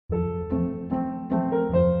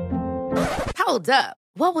Hold up.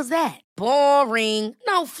 What was that? Boring.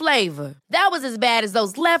 No flavor. That was as bad as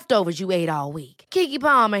those leftovers you ate all week. Keke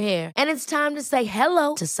Palmer here, and it's time to say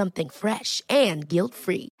hello to something fresh and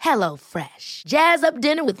guilt-free. Hello Fresh. Jazz up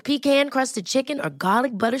dinner with pecan-crusted chicken or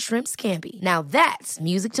garlic butter shrimp scampi. Now that's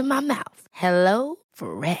music to my mouth. Hello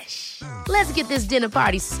Fresh. Let's get this dinner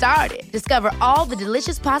party started. Discover all the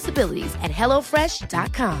delicious possibilities at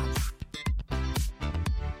hellofresh.com.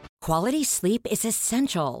 Quality sleep is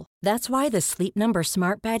essential. That's why the Sleep Number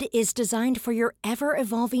Smart Bed is designed for your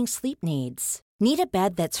ever-evolving sleep needs. Need a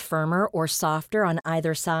bed that's firmer or softer on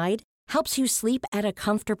either side? Helps you sleep at a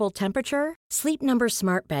comfortable temperature? Sleep Number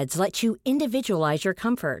Smart Beds let you individualize your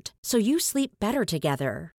comfort, so you sleep better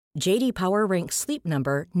together. J.D. Power ranks Sleep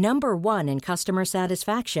Number number 1 in customer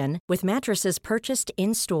satisfaction with mattresses purchased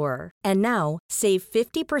in-store. And now, save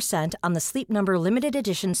 50% on the Sleep Number Limited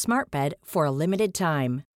Edition Smart Bed for a limited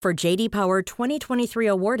time. For J.D. Power 2023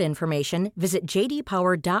 award information, visit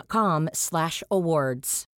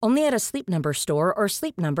jdpower.com/awards. Only at a Sleep Number store or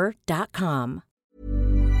sleepnumber.com.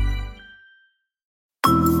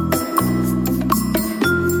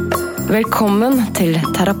 Velkommen til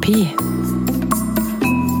terapi.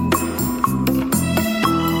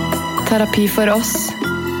 Terapi for oss,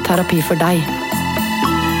 terapi for deg.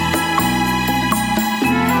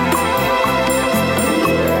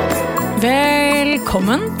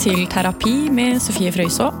 Velkommen til terapi med Sofie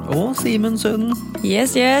Frøyså. Og Simen Søden.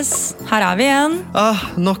 Yes, her vi igjen.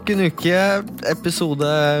 Nok en uke, episode.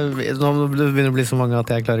 Nå begynner det å bli så mange at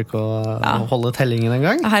jeg klarer ikke å holde tellingen en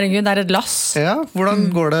gang. Herregud, det et lass. Ja, hvordan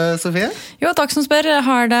går det, Sofie? Jo, takk som spør.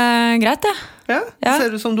 Har det greit, det? Ja, det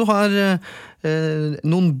ser ut som du har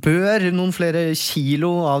noen flere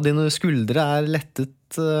kilo av dine skuldre lettet.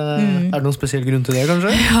 Det noen spesiell grunn til det,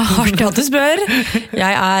 kanskje? Ja, artig at du spør.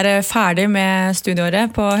 Jeg ferdig med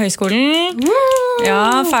studieåret på høyskolen.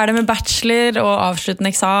 Ja, ferdig med bachelor og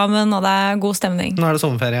avsluttende eksamen, og det god stemning. Nå det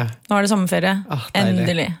sommerferie.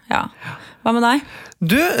 Endelig, ja. Hva med deg?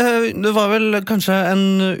 Du, det var vel kanskje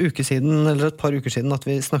en uke siden, eller et par uker siden, at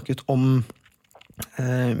vi snakket om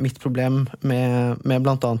mitt problem med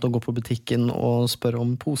blant annet å gå på butikken og spørre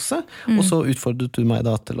om pose, og så utfordret du meg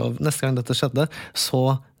da til å, neste gang dette skjedde,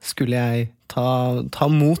 så skulle jeg ta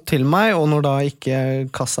mot til meg, og når da ikke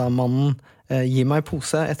kassamannen gir meg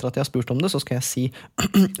pose etter at jeg har spurt om det, så skal jeg si,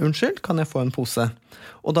 unnskyld, kan jeg få en pose?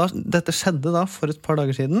 Og da, dette skjedde da for et par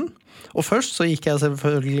dager siden, og først så gikk jeg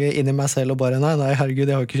selvfølgelig inn i meg selv og bare, nei, herregud,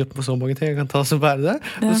 jeg har ikke kjøpt på så mange ting, jeg kan ta så bære det.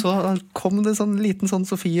 Ja. Og så kom det sånn liten sånn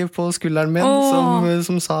Sofie på skulderen min,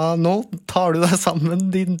 som sa, nå tar du deg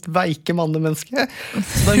sammen, din veike mannemenneske.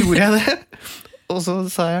 Så da gjorde jeg det. Og så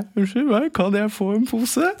sa jeg, unnskyld, kan jeg få en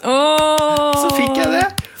pose? Så fikk jeg det.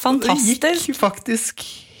 Fantastisk. Det gikk faktisk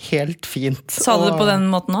helt fint. Sa du det på den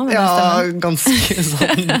måten også? Ja, ganske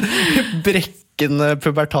sånn brekkende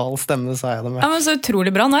pubertal stemme, sa jeg det med. Ja, men så utrolig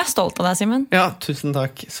bra. Nå jeg stolt av deg, Simen. Ja, tusen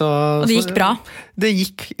takk. Og det gikk bra? Det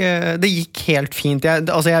gikk helt fint. Jeg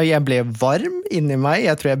ble varm inni meg.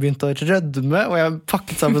 Jeg tror jeg begynte å rødme, og jeg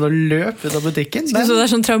pakket sammen og løp ut av butikken. Så det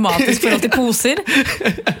sånn traumatisk forhold til poser?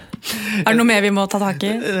 Det noe mer vi må ta tak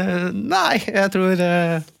i? Nei, jeg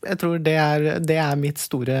tror det mitt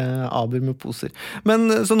store aber med poser.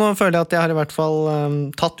 Men så nå føler jeg at jeg har i hvert fall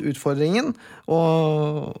tatt utfordringen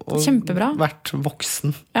og Kjempebra. Vært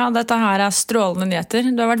voksen. Ja, dette her strålende nyheter.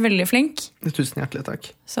 Du har vært veldig flink. Tusen hjertelig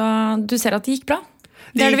takk. Så du ser at det gikk bra.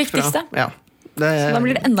 Det det viktigste. Ja. Så da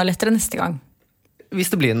blir det enda lettere neste gang. Hvis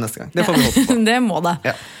det blir det neste gang. Det får vi håpe på. Det må det.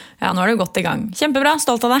 Ja, nå det gått i gang. Kjempebra,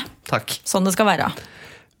 stolt av deg. Takk. Sånn det skal være.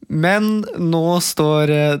 Men nå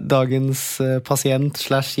står dagens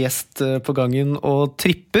pasient/gjest på gangen og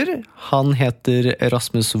tripper. Han heter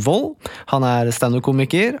Rasmus Wold. Han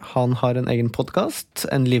stand-up-komiker. Han har en egen podcast,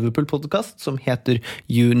 en Liverpool-podcast som heter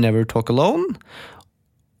You Never Talk Alone.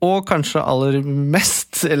 Og kanskje aller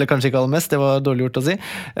mest, eller kanskje ikke aller mest, det var dårlig gjort å si,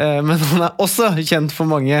 men han også kjent for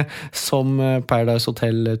mange som Paradise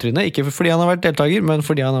Hotel-tryne. Ikke fordi han har vært deltaker, men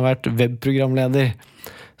fordi han har vært webprogramleder.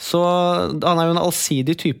 Så han jo en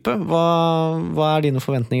allsidig type. Hva dine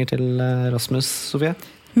forventninger til Rasmus, Sofie?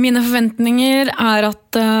 Mine forventninger at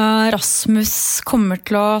Rasmus kommer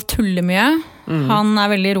til å tulle mye. Han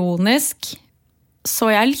veldig ironisk. Så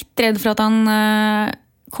jeg litt redd for at han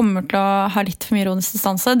kommer til å ha litt for mye ironisk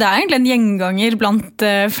distanse. Det egentlig en gjenganger blant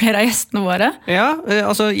flere av gjestene våre. Ja,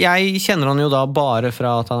 altså jeg kjenner han jo da bare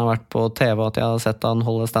fra at han har vært på TV og at jeg har sett han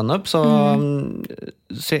holde stand-up, så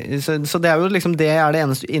det jo liksom det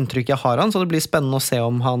eneste inntrykket jeg har han, så det blir spennende å se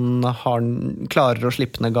om han klarer å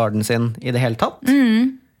slippe ned garden sin i det hele tatt.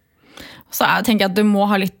 Så jeg tenker at du må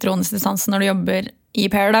ha litt ironisk distanse når du jobber i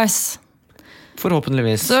Paradise.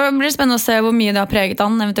 Forhåpentligvis. Så blir det spennende å se hvor mye det har preget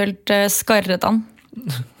han, eventuelt skarret han.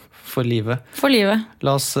 For livet. For livet.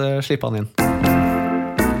 La oss slippe han inn.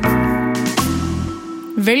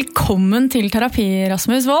 Velkommen til terapi,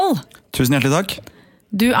 Rasmus Wold. Tusen hjertelig takk.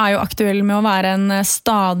 Du er jo aktuell med å være en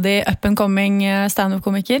stadig up-and-coming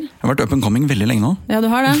stand-up-komiker. Jeg har vært up-and-coming veldig lenge nå. Ja, du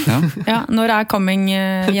har det. Ja. Ja, når er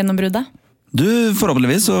coming-gjennombruddet? Du,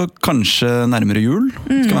 forhåpentligvis, og kanskje nærmere jul.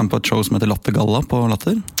 Skal være med på et show som heter Latter Galla på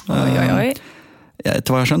Latter. Oi.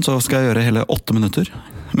 Etter hva jeg har skjønt, så skal jeg gjøre hele 8 minutter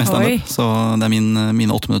med stand-up. Oi. Så det er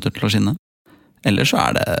mine 8 minutter til å skinne. Ellers så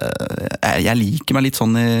er det... Jeg liker meg litt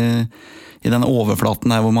sånn i den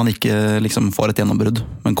overflaten der hvor man ikke liksom får et gjennombrudd,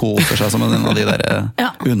 men koser seg som en av de der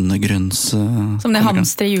undergrunns... Som det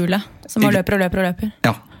hamster i hjulet, som bare løper.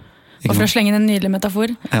 Ja. Og for å slenge inn en nydelig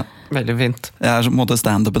metafor. Ja. Veldig fint. Jeg er på en måte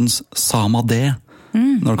stand-upens Sama D,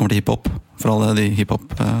 når det kommer til hiphop. For alle de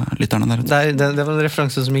hiphop-lytterne der ute. Det var en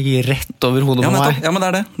referanse som gikk rett over hodet på meg. Ja, men det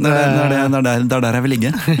er det. Det er der jeg vil ligge.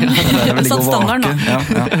 Satt standard nå. Ja.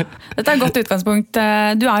 Dette er et godt utgangspunkt.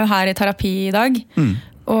 Du er jo her i terapi i dag.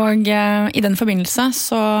 Og i den forbindelse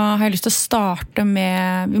så har jeg lyst til å starte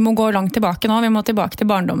med... Vi må gå langt tilbake nå. Vi må tilbake til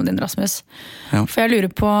barndommen din, Rasmus. Ja. For jeg lurer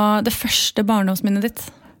på det første barndomsminnet ditt.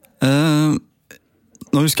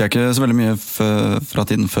 Nå husker jeg ikke så veldig mye fra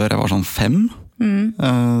tiden før jeg var sånn 5.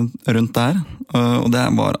 Rundt der. Og det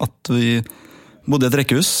var at vi bodde i et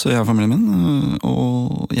rekkehus, jeg og familien min,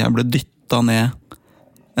 og jeg ble dyttet ned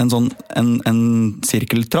en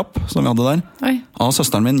sirkeltrapp som vi hadde der, av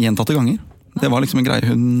søsteren min gjentatte ganger. Det var liksom en greie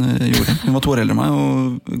hun gjorde. Hun var 2 år eldre enn meg,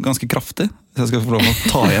 og ganske kraftig. Så jeg skal få lov å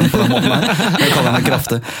ta igjen på den måten her. Jeg kaller henne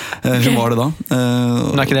kraftig. Hun var det da.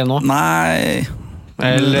 Hun er ikke det nå? Nei.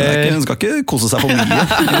 Hun skal ikke kose seg for mye.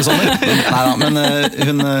 Neida, men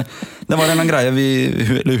det var en eller annen greie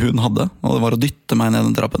hun hadde, og det var å dytte meg ned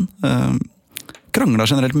den trappen.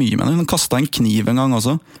 Kranglet generelt mye med henne. Hun kastet en kniv en gang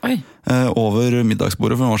også, over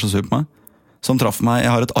middagsbordet, for hun var så sur på meg. Som traff meg.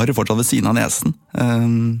 Jeg har et arr fortsatt ved siden av nesen.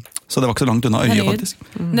 Så det var ikke så langt unna øyet, faktisk.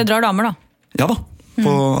 Det drar damer, da. Ja da,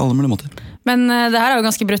 på alle mulige måter. Men det her er jo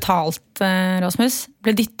ganske brutalt, Rasmus.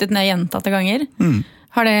 Ble dyttet ned gjentatte ganger.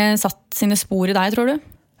 Har det satt sine spor i deg, tror du?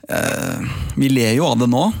 Vi ler jo av det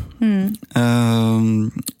nå.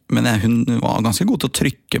 Men hun var ganske god til å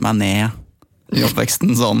trykke meg ned i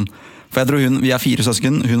oppveksten. Sånn. For jeg tror vi er 4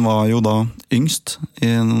 søsken. Hun var jo da yngst i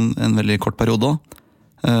en veldig kort periode.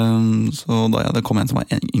 Så da det kom en som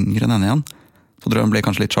var yngre enn henne igjen, så tror jeg hun ble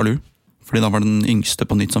kanskje litt sjalu. Fordi da var den yngste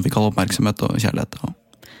på nytt som fikk all oppmerksomhet og kjærlighet.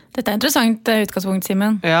 Dette er interessant utgangspunkt,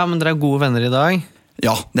 Simen. Ja, men dere er gode venner i dag.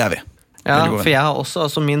 Ja, det er vi. Ja, for jeg har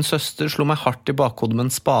også, min søster slo meg hardt i bakhodet med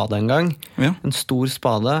en spade en gang. Ja. En stor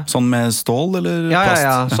spade. Sånn med stål eller plast?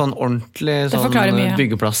 Ja, sånn ordentlig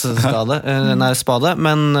byggeplassskade. Spade.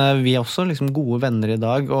 Men vi er også liksom gode venner i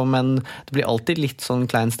dag, men det blir alltid litt sånn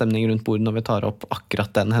klein stemning rundt bordet når vi tar opp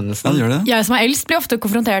akkurat den hendelsen. Ja, det gjør det. Jeg som er eldst blir ofte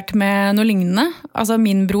konfrontert med noe lignende. Altså,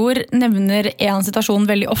 min bror nevner en situasjon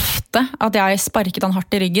veldig ofte, at jeg sparket han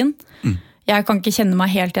hardt i ryggen. Jeg kan ikke kjenne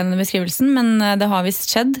meg helt igjen i beskrivelsen, men det har visst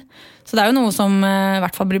skjedd. Så det er jo noe som i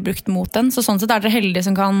hvert fall blir brukt mot den. Så sånn sett er dere heldige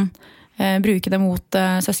som kan bruke det mot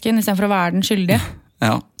søsken, i stedet for å være den skyldige.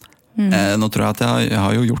 Ja. Nå tror jeg at jeg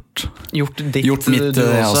har jo gjort mitt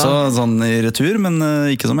også, sånn i retur, men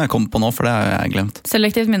ikke som jeg kom på nå, for det har jeg glemt.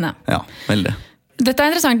 Selektivt minne. Ja, veldig. Dette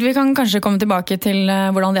er interessant, vi kan kanskje komme tilbake til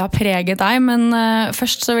hvordan det har preget deg, men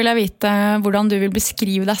først så vil jeg vite hvordan du vil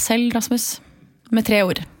beskrive deg selv, Rasmus, med 3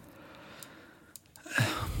 ord.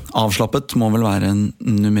 Avslappet må vel være en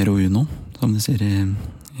numero uno, som de sier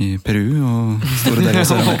i Peru og store deler av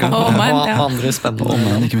Sør-Amerika. Og andre spennende.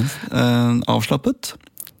 Omegn, ikke minst. Avslappet,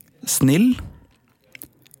 snill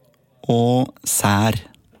og sær.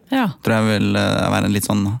 Ja. Tror jeg vil være en litt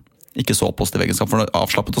sånn, ikke så positiv egenskap. For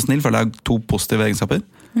avslappet og snill føler jeg er 2 positive egenskaper.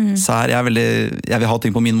 Sær, jeg vil ha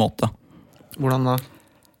ting på min måte. Hvordan da?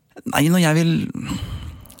 Nei, når jeg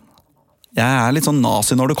er litt sånn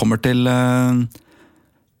nazi når det kommer til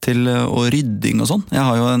og rydding og sånn. Jeg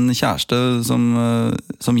har jo en kjæreste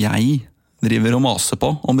som jeg driver og maser på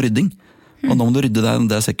om rydding. Og nå må du rydde deg,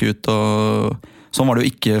 det ser ikke ut. Og sånn var det jo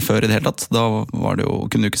ikke før i det hele tatt. Da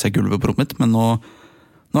kunne du ikke se gulvet på rommet mitt. Men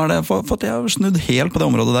nå er det for at jeg har snudd helt på det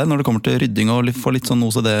området der, når det kommer til rydding og får litt sånn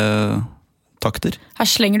OCD-takter. Her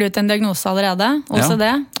slenger du ut en diagnose allerede, OCD.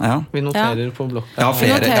 Ja. Vi noterer på blokka. Jeg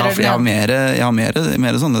har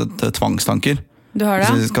mer sånne tvangstanker. Du har det?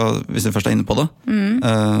 Hvis vi først er inne på det.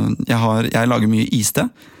 Jeg lager mye iste.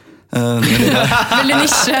 Veldig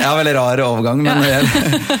nisje. Ja, veldig rar overgang, men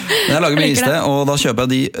jeg lager mye iste, og da kjøper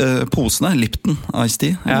jeg de posene, Lipton Ice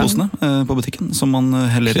Tea-posene på butikken, som man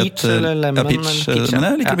heller i et... Peach eller lemon? Peach, men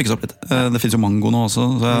jeg liker å mikse opp litt. Det finnes jo mango nå også,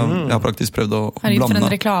 så jeg har praktisk prøvd å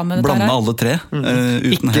blande alle tre.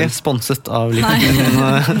 Uten ikke sponset av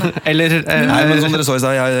Lipton. Eller... Nei, men som dere så i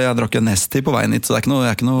sted, jeg drakk en Nesti på veien hit, så jeg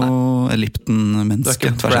er ikke noe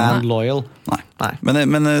Lipton-menneske. Du er ikke brand loyal? Nei. Men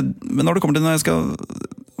når det kommer til når jeg skal,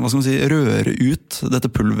 hva skal man si, røre ut dette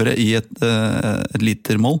pulveret i et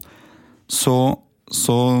litermål, så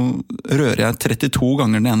rører jeg 32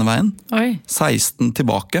 ganger den ene veien, 16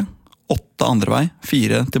 tilbake, 8 andre vei,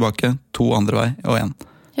 4 tilbake, 2 andre vei og 1.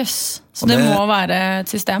 Yes. Så det må være et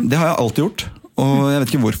system? Det har jeg alltid gjort, og jeg vet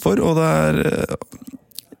ikke hvorfor, og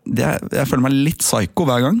jeg føler meg litt psyko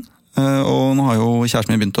hver gang, og nå har jo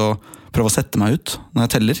kjæresten min begynt å prøve å sette meg ut når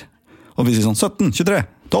jeg teller, og vi sier sånn 17, 23,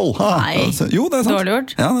 12, Nei, jo, det er sant. Dårlig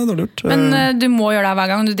gjort. Ja, det er dårlig gjort. Men du må gjøre det hver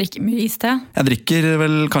gang du drikker mye iste? Jeg drikker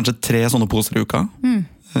vel kanskje 3 sånne poser i uka,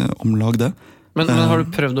 omlag det. Men har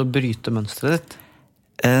du prøvd å bryte mønstret ditt?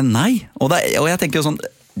 Nei, og jeg tenker jo sånn,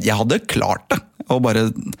 jeg hadde klart det, å bare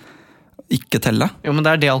ikke telle. Jo, men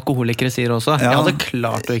det er det alkoholikere sier også. Jeg hadde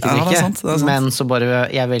klart å ikke drikke, det er sant. Men så bare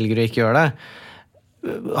jeg velger å ikke gjøre det.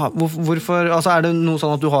 Hvorfor, altså er det noe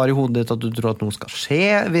sånn at du har i hodet ditt at du tror at noe skal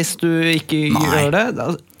skje hvis du ikke gjør det?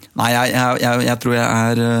 Nei, jeg tror jeg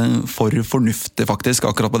er for fornuftig faktisk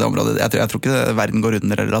akkurat på det området. Jeg tror ikke verden går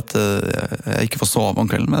under eller at jeg ikke får sove om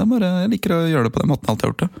kvelden, men jeg liker å gjøre det på den måten jeg alltid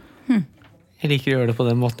har gjort det. Jeg liker å gjøre det på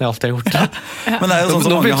den måten jeg alltid har gjort det. Men det er jo sånn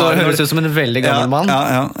som nå begynte det å høres ut som en veldig gammel mann.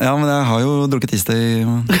 Ja, men jeg har jo drukket iste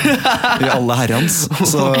i alle herrens.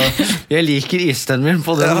 Så jeg liker isten min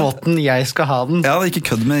på den måten jeg skal ha den. Ja, det er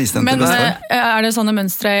ikke kødd med isten. Men er det sånne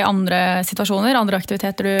mønstre i andre situasjoner, andre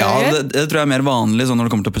aktiviteter du gjør? Ja, det tror jeg er mer vanlig sånn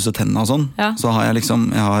når det kommer til å pusse tennene og sånn. Så har jeg liksom,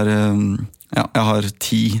 jeg har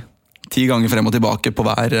 10 ganger frem og tilbake på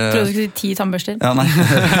hver... Jeg tror du skulle si 10 tannbørster. Ja, nei,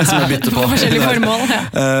 som jeg bytter på. På forskjellige formål,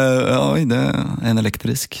 Oi, det er en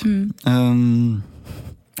elektrisk.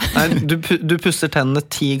 Nei, du pusser tennene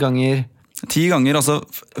 10 ganger. 10 ganger, altså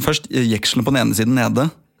først jekselen på den ene siden nede.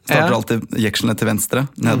 Starter alltid jekselene til venstre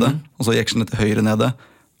nede, og så jekselene til høyre nede.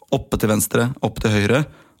 Oppe til venstre, opp til høyre,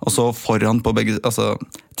 og så foran på begge, altså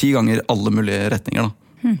 10 ganger alle mulige retninger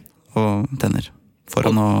da. Og tenner.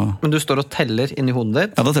 Men du står og teller inn i hodet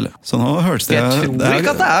ditt? Ja, det teller. Så nå hørtes det... Jeg tror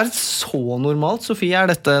ikke at det er så normalt. Sofie, er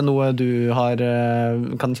dette noe du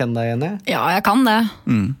kan kjenne deg igjen i? Ja, jeg kan det.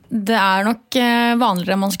 Det er nok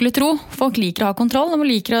vanligere enn man skulle tro. Folk liker å ha kontroll, de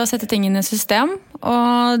liker å sette ting inn i system,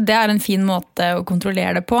 og det er en fin måte å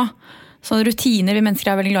kontrollere det på. Så rutiner, vi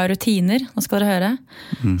mennesker er veldig glad i rutiner, nå skal dere høre.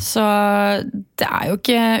 Så det er jo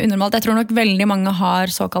ikke unormalt. Jeg tror nok veldig mange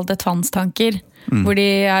har såkalte tvangstanker, hvor de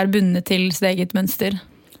er bundet til sitt eget mønster.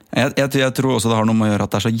 Jeg tror også det har noe med å gjøre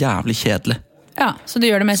at det er så jævlig kjedelig. Ja, så det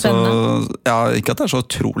gjør det mer spennende. Ja, ikke at det er så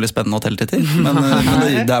utrolig spennende å telle til tid, men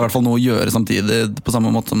det er i hvert fall noe å gjøre samtidig, på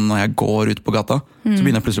samme måte som når jeg går ut på gata, så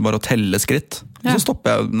begynner jeg plutselig bare å telle skritt, og så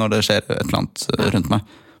stopper jeg når det skjer et eller annet rundt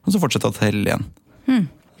meg, og så fortsetter jeg å telle igjen.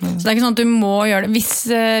 Så det er ikke sånn at du må gjøre det.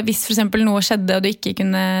 Hvis for eksempel noe skjedde og du ikke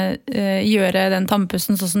kunne gjøre den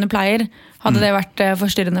tannpussen sånn som du pleier, hadde det vært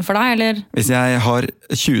forstyrrende for deg, eller? Hvis jeg har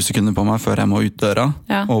 20 sekunder på meg før jeg må ut døra,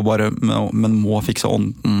 men må fikse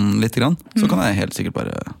ånden litt grann, så kan jeg helt sikkert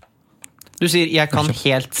bare... Du sier 'jeg kan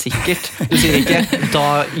helt sikkert'. Du sier ikke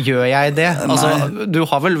 'da gjør jeg det'. Altså, du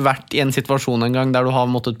har vel vært i en situasjon en gang der du har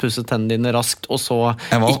måttet pusse tennene dine raskt, og så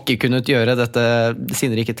ikke kunnet gjøre dette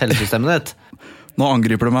sinnrike tellesystemet ditt? Nå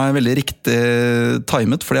angriper du meg veldig riktig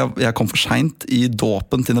timet, fordi jeg kom for sent i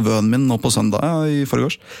dåpen til nevøen min nå på søndag i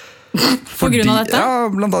forgårs. På grunn av dette? Ja,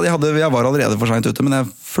 blant annet. Jeg var allerede for sent ute, men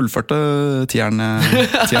jeg fullførte tieren min.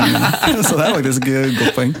 Så det er faktisk et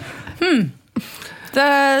godt poeng. Det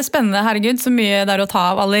er spennende, herregud, så mye det er å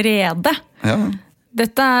ta av allerede. Ja.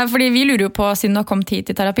 Dette er, fordi vi lurer jo på, siden du har kommet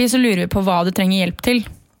hit i terapi, så lurer vi på hva du trenger hjelp til.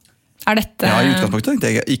 Er dette... Ja, i utgangspunktet tenkte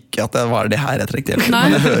jeg ikke at det var det her jeg trengte hjelp til,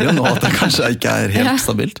 men jeg hører jo nå at det kanskje ikke er helt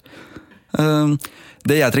stabilt.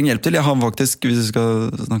 Det jeg trenger hjelp til, jeg har faktisk, hvis vi skal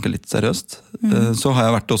snakke litt seriøst, så har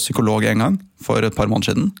jeg vært hos psykolog en gang, for et par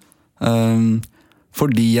måneder siden.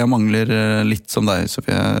 Fordi jeg mangler litt som deg,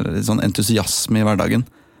 Sofie, litt sånn entusiasme i hverdagen.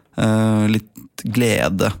 Litt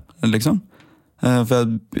glede, liksom.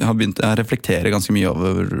 For jeg reflekterer ganske mye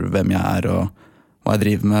over hvem jeg er, og hva jeg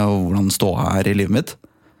driver med, og hvordan ståa er i livet mitt.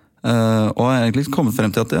 Og jeg har egentlig kommet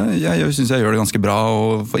frem til at jeg synes jeg gjør det ganske bra,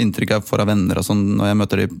 og får inntrykk jeg får av venner og sånn når jeg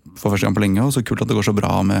møter dem for første gang på lenge, og så kult at det går så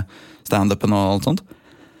bra med stand-upen og alt sånt.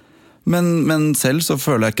 Men selv så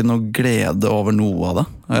føler jeg ikke noe glede over noe av det.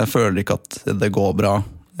 Jeg føler ikke at det går bra.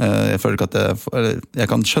 Jeg føler ikke at jeg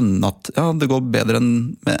kan skjønne at det går bedre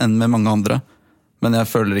enn med mange andre, men jeg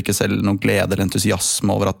føler ikke selv noen glede eller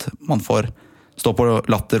entusiasme over at man får stå på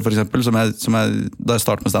Latter for eksempel, som da jeg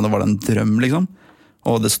startet med stand-up var det en drøm liksom,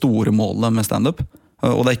 og det store målet med stand-up,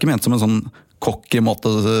 og det er ikke ment som en sånn cocky måte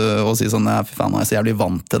å si sånn, fy faen, jeg er så jævlig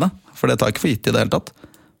vant til det, for det tar jeg ikke for gitt i det hele tatt,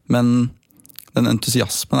 men den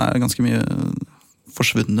entusiasmen er ganske mye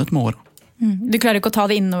forsvunnet med året. Du klarer ikke å ta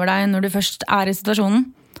det innover deg når du først er i situasjonen?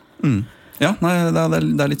 Ja, nei, det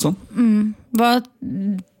er litt sånn. Hva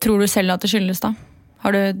tror du selv at det skyldes da?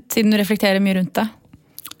 Siden du reflekterer mye rundt det?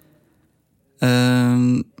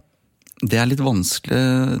 Det er litt vanskelig,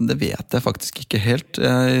 det vet jeg faktisk ikke helt.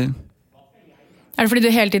 Er det fordi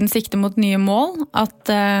du hele tiden sikter mot nye mål?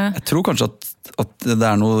 Jeg tror kanskje at det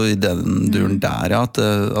er noe i den duren der, ja,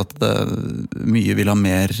 at mye vil ha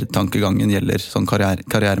mer tankegangen gjelder sånn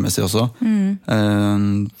karrieremessig også.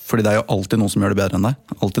 Fordi det er jo alltid noen som gjør det bedre enn deg.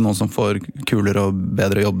 Alltid noen som får kulere og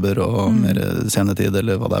bedre jobber og mer senetid,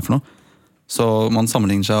 eller hva det er for noe. Så man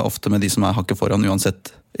sammenligner seg ofte med de som er hakket foran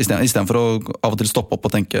uansett, i stedet for å av og til stoppe opp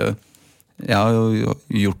og tenke, jeg har jo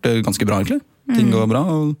gjort det ganske bra egentlig. Ting går bra,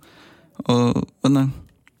 men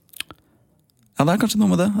ja, det er kanskje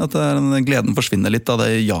noe med det, at gleden forsvinner litt av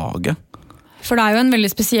det jaget. For det er jo en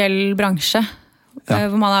veldig spesiell bransje,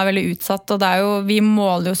 hvor man er veldig utsatt, og vi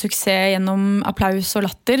måler jo suksess gjennom applaus og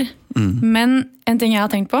latter. Men en ting jeg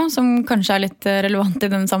har tenkt på, som kanskje er litt relevant i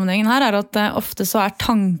denne sammenhengen her, er at ofte så er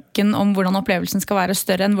tanken om hvordan opplevelsen skal være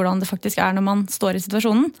større enn hvordan det faktisk er når man står i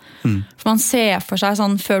situasjonen. For man ser for seg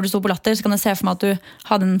sånn, før du sto på latter, så kan jeg se for meg at du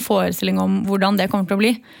hadde en forestilling om hvordan det kommer til å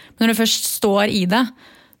bli. Men når du først står i det,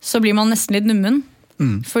 så blir man nesten litt nummen.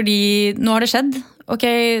 Fordi nå har det skjedd. Ok,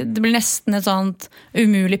 det blir nesten et sånt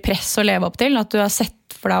umulig press å leve opp til, at du har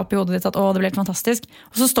sett for deg opp i hodet ditt at det blir helt fantastisk.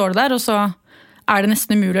 Og så står du der, og så er det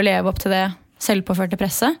nesten umulig å leve opp til det selvpåførte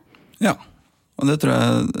presset. Ja, og det tror jeg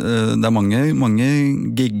det er mange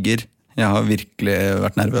gigger jeg har virkelig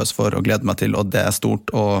vært nervøs for og gledet meg til, og det er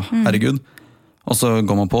stort, og herregud. Og så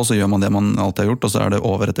går man på, så gjør man det man alltid har gjort, og så er det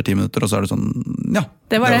over etter 10 minutter, og så er det sånn, ja,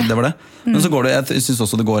 det var det. Men så går det, jeg synes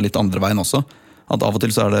også det går litt andre veien også. At av og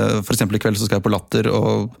til så er det, for eksempel i kveld så skal jeg på Latter,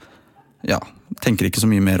 og ja, tenker ikke så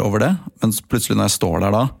mye mer over det, men plutselig når jeg står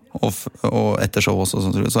der da, og etter show også,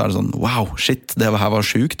 så er det sånn, wow, shit, det her var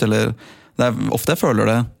sykt, eller det er ofte jeg føler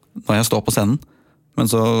det når jeg står på scenen,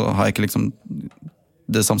 men så har jeg ikke liksom,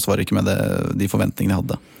 det samsvarer ikke med de forventningene jeg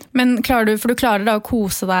hadde. Men for du klarer da å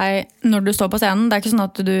kose deg når du står på scenen, det er ikke sånn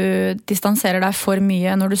at du distanserer deg for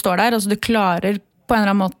mye når du står der, altså du klarer på en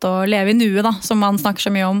eller annen måte å leve i nuet da, som man snakker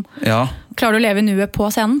så mye om. Ja. Klarer du å leve i nuet på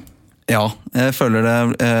scenen? Ja, jeg føler det,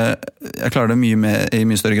 jeg klarer det i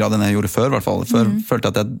mye større grad enn jeg gjorde før, i hvert fall. Før følte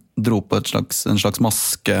jeg at jeg dro på en slags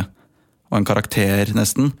maske og en karakter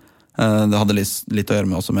nesten. Det hadde litt å gjøre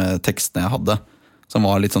med også med tekstene jeg hadde, som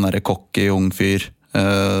var litt sånn der cocky, ung fyr.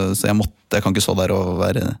 Så jeg kan ikke stå der og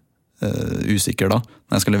være usikker da,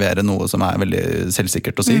 når jeg skal levere noe som er veldig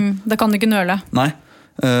selvsikkert å si. Da kan du ikke nøle. Nei.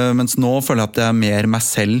 Mens nå føler jeg at jeg er mer meg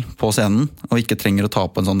selv på scenen, og ikke trenger å ta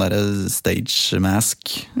på en sånn der stage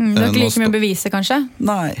mask. Du har ikke like mye å bevise, kanskje?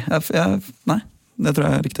 Nei, nei, det tror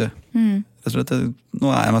jeg er riktig.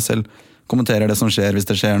 Nå er jeg meg selv, kommenterer det som skjer hvis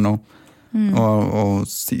det skjer noe, og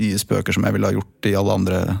sier spøker som jeg ville ha gjort i alle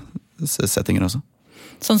andre settinger også.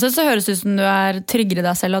 Sånn sett så høres det ut som du er tryggere i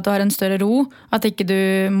deg selv, at du har en større ro, at ikke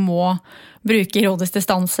du må bruke ironisk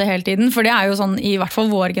distanse hele tiden, for det er jo sånn i hvert fall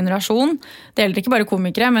vår generasjon, det gjelder ikke bare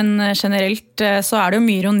komikere, men generelt så er det jo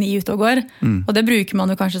mye ironi ute og går, og det bruker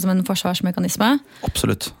man jo kanskje som en forsvarsmekanisme.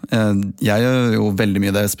 Absolutt. Jeg gjør jo veldig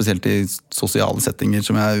mye det, spesielt i sosiale settinger,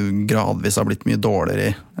 som jeg gradvis har blitt mye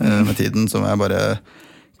dårligere i med tiden, som jeg bare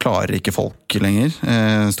klarer ikke folk lenger,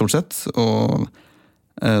 stort sett, og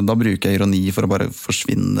da bruker jeg ironi for å bare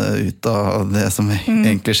forsvinne ut av det som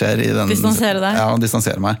egentlig skjer i den... Distansere deg. Ja,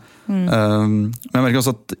 distansere meg. Men jeg merker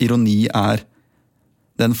også at ironi er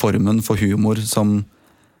den formen for humor som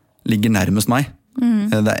ligger nærmest meg.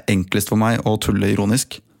 Det er enklest for meg å tulle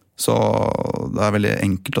ironisk. Så det er veldig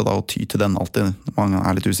enkelt å ty til den alltid. Man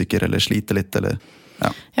er litt usikker eller sliter litt, eller...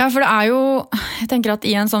 Ja, for det er jo, jeg tenker at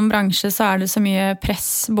i en sånn bransje så er det så mye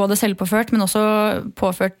press, både selvpåført, men også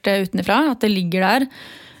påført utenifra, at det ligger der.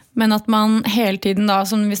 Men at man hele tiden da,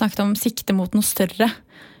 som vi snakket om, sikter mot noe større.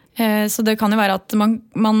 Så det kan jo være at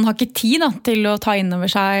man har ikke tid da, til å ta inn over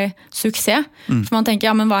seg suksess. For man tenker,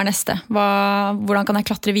 ja, men hva er neste? Hvordan kan jeg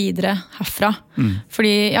klatre videre herfra?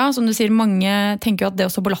 Fordi, ja, som du sier, mange tenker jo at det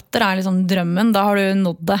også på Latter er liksom drømmen, da har du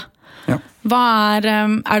nådd det. Ja. Er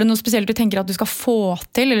det noe spesielt du tenker at du skal få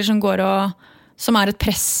til, eller som er et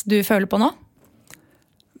press du føler på nå?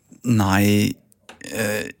 Nei,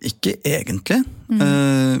 Ikke egentlig,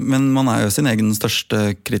 men man jo sin egen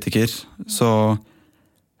største kritiker, så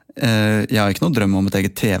jeg har ikke noe drøm om et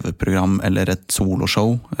eget TV-program eller et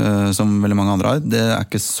soloshow, som veldig mange andre har. Det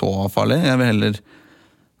ikke så farlig. Jeg vil heller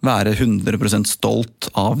være 100% stolt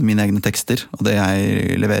av mine egne tekster og det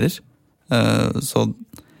jeg leverer. Så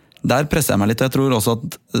der presser jeg meg litt. Jeg tror også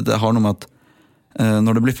at det har noe med at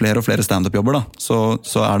når det blir flere og flere stand-up-jobber, da, så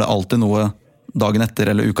det alltid noe dagen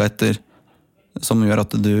etter eller uka etter som gjør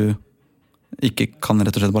at du ikke kan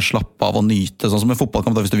rett og slett bare slappe av og nyte, sånn som en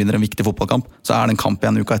fotballkamp, da, hvis du vinner en viktig fotballkamp, så det en kamp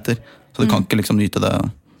igjen uka etter, så du kan ikke liksom nyte det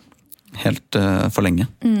helt for lenge.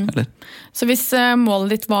 Eller? Så hvis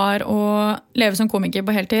målet ditt var å leve som komiker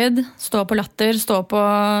på heltid, stå på Latter, stå på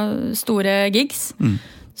store gigs,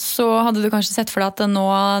 så hadde du kanskje sett for deg at nå,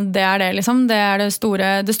 det det liksom, det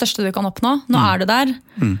det største du kan oppnå, nå du der.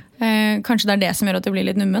 Kanskje det det som gjør at du blir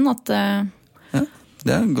litt nummen, at... Ja,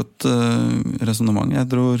 det et godt resonemang. Jeg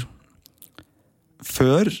tror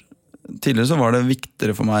tidligere så var det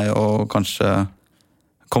viktigere for meg å kanskje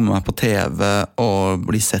komme meg på TV og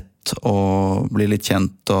bli sett og bli litt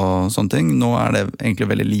kjent og sånne ting. Nå det egentlig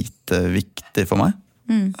veldig lite viktig for meg.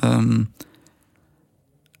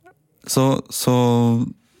 Så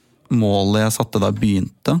målet jeg satte da jeg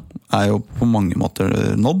begynte jo på mange måter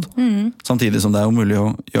nådd. Samtidig som det jo mulig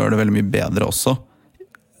å gjøre det veldig mye bedre også.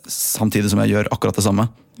 Samtidig som jeg gjør akkurat det samme.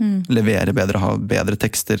 Levere bedre, ha bedre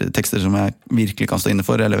tekster som jeg virkelig kan stå inne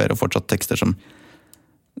for. Jeg leverer fortsatt tekster som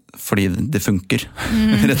fordi det funker,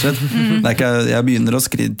 rett og slett. Det ikke, jeg begynner å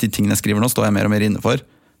skrive de tingene jeg skriver nå, står jeg mer og mer inne for,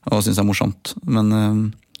 og synes det morsomt. Men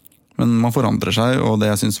man forandrer seg, og det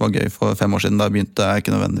jeg synes var gøy for 5 år siden, da jeg begynte,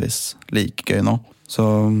 ikke nødvendigvis like gøy nå. Så...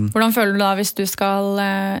 Hvordan føler du da hvis du skal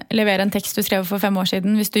levere en tekst du skrev for 5 år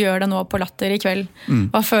siden, hvis du gjør det nå på Latter i kveld,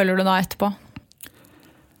 hva føler du da etterpå?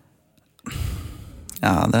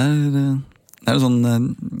 Ja, det et sånn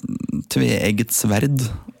tveegget sverd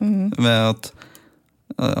ved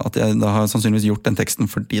at jeg da har sannsynligvis gjort den teksten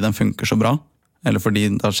fordi den funker så bra, eller fordi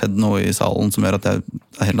det har skjedd noe i salen som gjør at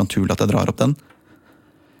det helt naturlig at jeg drar opp den.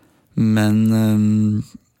 Men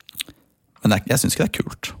jeg synes ikke det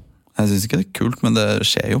kult. Jeg synes ikke det kult, men det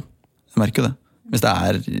skjer jo. Jeg merker jo det.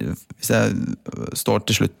 Hvis jeg står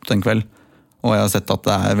til slutt en kveld, og jeg har sett at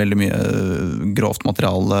det veldig mye grovt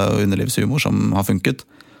materiale og underlivshumor som har funket,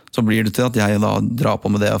 så blir det til at jeg da drar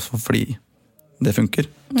på med det fordi det funker,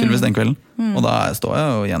 tydeligvis den kvelden. Og da står jeg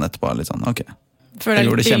jo igjen etterpå litt sånn, ok, jeg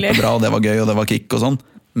gjorde det kjempebra, og det var gøy, og det var kick og sånn,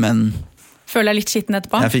 men... Føler jeg litt skitten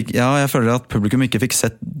etterpå? Jeg føler at publikum ikke fikk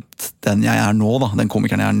sett den jeg nå, da, den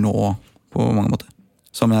komikeren jeg nå, på mange måter.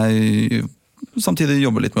 Som jeg samtidig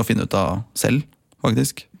jobber litt med å finne ut av selv,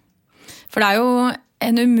 faktisk. For det jo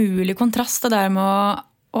en umulig kontrast det der med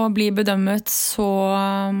å bli bedømmet så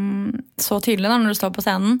tydelig da, når du står på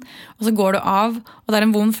scenen, og så går du av, og det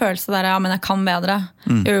en vond følelse der, ja, men jeg kan bedre.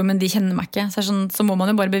 Jo, men de kjenner meg ikke. Så må man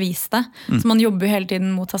jo bare bevise det. Så man jobber jo hele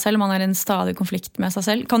tiden mot seg selv, man en stadig konflikt med seg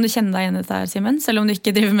selv. Kan du kjenne deg igjen i dette her, Simen? Selv om du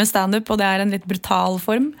ikke driver med stand-up, og det en litt brutal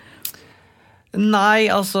form? Nei,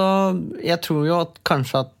 altså, jeg tror jo at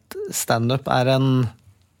kanskje at stand-up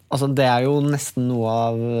altså det jo nesten noe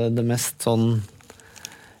av det mest sånn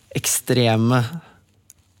ekstreme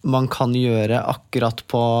man kan gjøre akkurat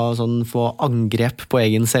på sånn få angrep på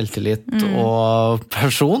egen selvtillit og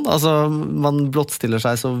person. Altså, man blottstiller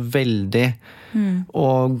seg så veldig,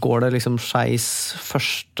 og går det liksom skeis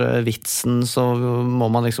første vitsen, så må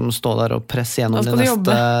man liksom stå der og presse gjennom de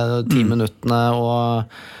neste 10 minuttene, og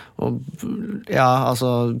ja,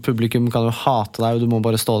 altså publikum kan jo hate deg, og du må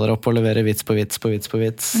bare stå der opp og levere vits på vits på vits på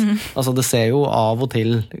vits. Altså det ser jo av og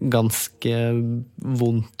til ganske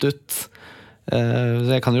vondt ut.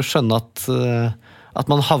 Så jeg kan jo skjønne at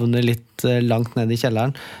man havner litt langt ned i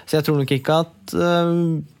kjelleren. Så jeg tror nok ikke at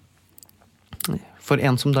for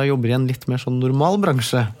en som da jobber i en litt mer sånn normal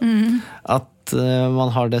bransje, at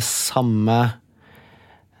man har det samme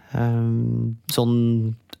sånn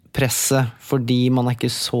presset, fordi man ikke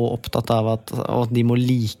så opptatt av at de må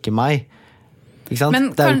like meg. Ikke sant?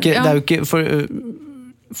 Men, det jo ikke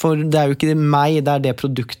for det jo ikke meg, det det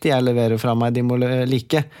produktet jeg leverer fra meg de må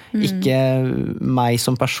like, ikke meg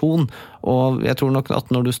som person. Og jeg tror nok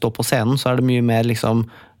at når du står på scenen, så det mye mer liksom,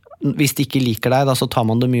 hvis de ikke liker deg, da, så tar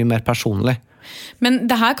man det mye mer personlig. Men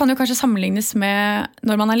det her kan jo kanskje sammenlignes med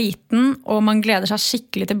når man liten, og man gleder seg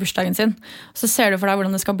skikkelig til bursdagen sin. Så ser du for deg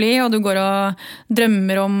hvordan det skal bli, og du går og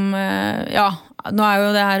drømmer om, ja, nå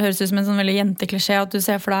jo det her høres ut som en sånn veldig jenteklisjé, at du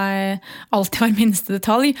ser for deg alltid hver minste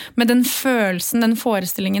detalj, men den følelsen, den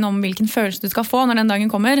forestillingen om hvilken følelse du skal få når den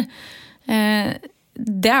dagen kommer,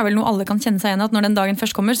 det vel noe alle kan kjenne seg igjen, at når den dagen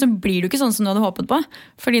først kommer, så blir du ikke sånn som du hadde håpet på.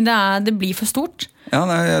 Fordi det blir for stort. Ja,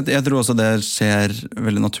 jeg tror også det skjer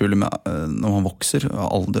veldig naturlig når man vokser,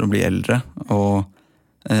 alder og blir eldre, og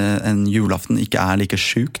en julaften ikke like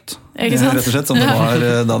sykt, rett og slett, som det var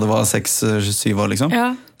da det var 6-7 år, liksom.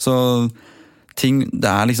 Ja. Så ting,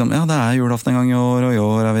 det liksom, ja, det julaften en gang i år, og i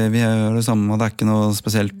år vi gjør det samme, og det ikke noe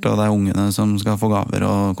spesielt, og det ungene som skal få gaver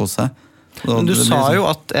og kose seg. Men du sa jo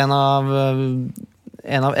at en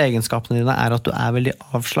av egenskapene dine at du veldig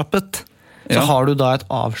avslappet. Så har du da et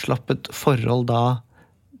avslappet forhold da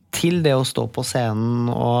til det å stå på scenen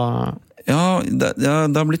og... Ja, det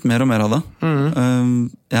har blitt mer og mer av det.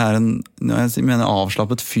 Når jeg mener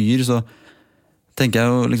avslappet fyr, så tenker jeg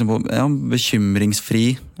jo liksom på bekymringsfri.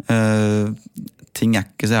 Ting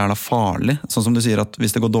ikke så jævla farlig. Sånn som du sier at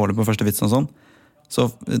hvis det går dårlig på første vitsen og sånn, så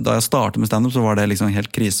da jeg startet med stand-up så var det liksom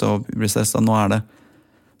helt krise og bli stresset. Nå det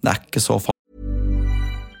ikke så farlig.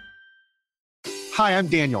 Hi, I'm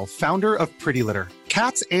Daniel, founder of Pretty Litter.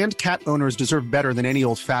 Cats and cat owners deserve better than any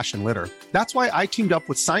old-fashioned litter. That's why I teamed up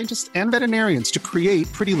with scientists and veterinarians to create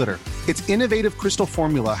Pretty Litter. Its innovative crystal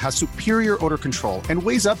formula has superior odor control and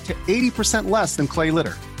weighs up to 80% less than clay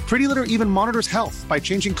litter. Pretty Litter even monitors health by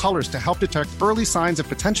changing colors to help detect early signs of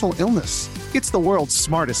potential illness. It's the world's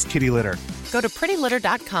smartest kitty litter. Go to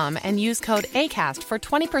prettylitter.com and use code ACAST for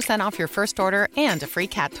 20% off your first order and a free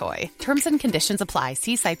cat toy. Terms and conditions apply.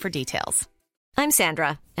 See site for details. I'm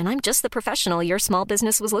Sandra, and I'm just the professional your small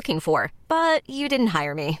business was looking for. But you didn't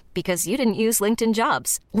hire me because you didn't use LinkedIn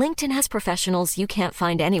Jobs. LinkedIn has professionals you can't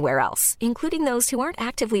find anywhere else, including those who aren't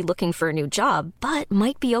actively looking for a new job, but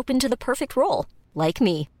might be open to the perfect role, like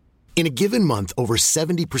me. In a given month, over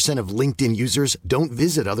 70% of LinkedIn users don't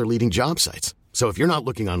visit other leading job sites. So if you're not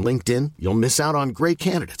looking on LinkedIn, you'll miss out on great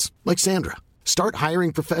candidates like Sandra. Start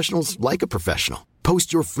hiring professionals like a professional.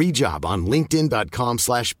 Post your free job on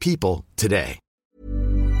linkedin.com/people today.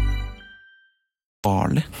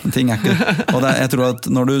 Farlig. Ting ikke. Og jeg tror at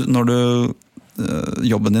når du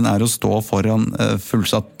jobben din å stå foran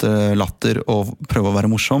fullsatt latter og prøve å være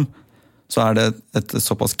morsom, så det et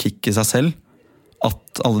såpass kick i seg selv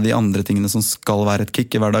at alle de andre tingene som skal være et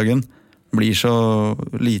kick i hverdagen blir så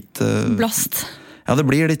lite... Blast. Ja, det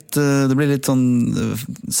blir litt sånn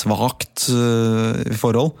svagt i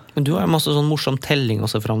forhold. Men du har jo masse sånn morsom telling å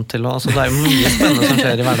se frem til, altså det jo mye spennende som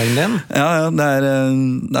skjer i hverdagen din.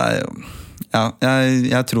 Ja,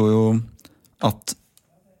 jeg tror jo at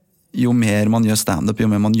jo mer man gjør stand-up, jo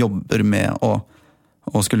mer man jobber med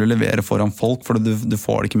å skulle levere foran folk, for du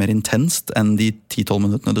får det ikke mer intenst enn de 10-12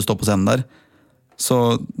 minuttene du står på scenen der.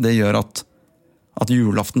 Så det gjør at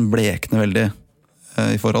julaften blekner veldig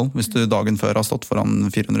i forhold, hvis du dagen før har stått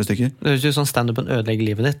foran 400 stykker. Det høres ut som stand-upen ødelegger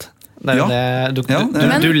livet ditt. Det jo det.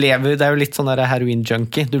 Du lever, det jo litt sånn der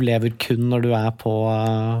heroin-junkie. Du lever kun når du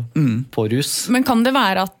på rus. Men kan det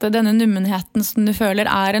være at denne nummenheten som du føler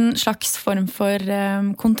en slags form for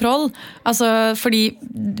kontroll? Altså, fordi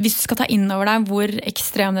hvis du skal ta inn over deg hvor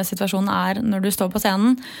ekstrem den situasjonen når du står på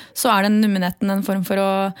scenen, så den nummenheten en form for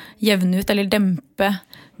å jevne ut eller dempe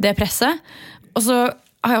det presset. Og så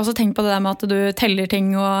har jeg også tenkt på det der med at du teller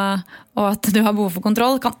ting og at du har behov for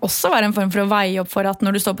kontroll, kan også være en form for å veie opp for at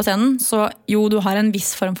når du står på scenen, så jo, du har en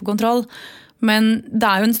viss form for kontroll, men det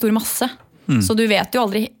jo en stor masse. Så du vet jo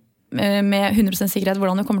aldri med 100% sikkerhet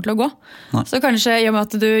hvordan det kommer til å gå. Nei. Så kanskje i og med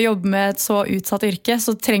at du jobber med et så utsatt yrke,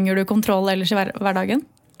 så trenger du kontroll ellers i hverdagen?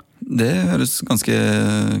 Det høres ganske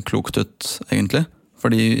klokt ut, egentlig.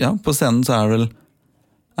 Fordi ja, på scenen så vel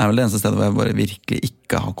det eneste stedet hvor jeg bare virkelig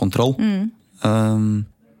ikke har kontroll.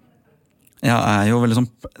 Jeg jo veldig sånn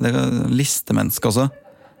listemenneske også.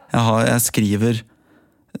 Jeg skriver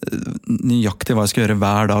nøyaktig hva jeg skal gjøre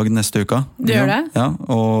hver dag neste uka. Du gjør det? Ja,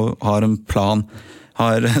 og har en plan.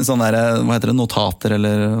 Har sånne der, hva heter det, notater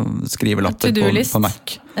eller skrivelapper på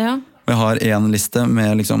Mac. Ja. Og jeg har en liste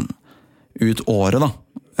med liksom ut året da.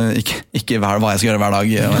 Ikke hva jeg skal gjøre hver dag,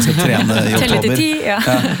 og jeg skal trene i oktober. Telle til 10, ja.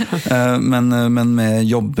 Men med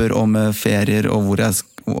jobber og med ferier og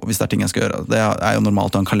hvis det ting jeg skal gjøre. Det jo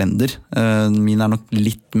normalt å ha en kalender. Min nok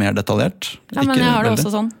litt mer detaljert. Ja, men jeg har det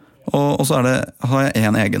også sånn. Og så har jeg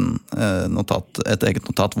et eget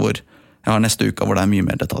notat hvor jeg har neste uke hvor det mye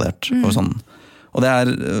mer detaljert. Og sånn. Og det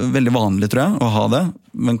veldig vanlig, tror jeg, å ha det,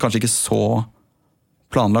 men kanskje ikke så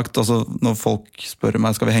planlagt. Altså, når folk spør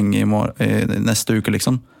meg, skal vi henge i neste uke,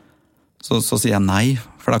 liksom, så sier jeg nei,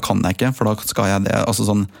 for da kan jeg ikke, for da skal jeg det. Altså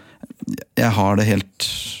sånn, jeg har det helt...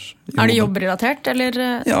 det jobbrelatert, eller?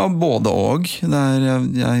 Ja, både og.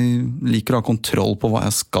 Jeg liker å ha kontroll på hva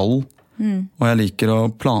jeg skal, og jeg liker å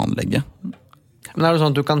planlegge. Men det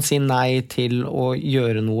sånn at du kan si nei til å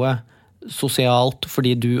gjøre noe sosialt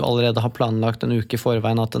fordi du allerede har planlagt en uke I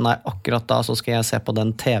forveien at nei, akkurat da så skal jeg se på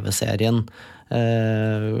den TV-serien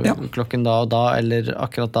klokken da og da, eller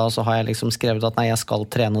akkurat da så har jeg liksom skrevet at nei, jeg skal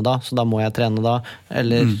trene da, så da må jeg trene da,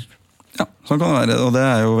 eller Ja, sånn kan det være, og det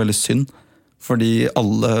jo veldig synd, fordi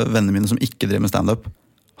alle vennene mine som ikke driver med stand-up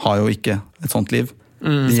har jo ikke et sånt liv.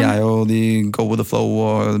 De go with the flow,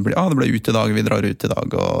 og det ble ut I dag, vi drar ut I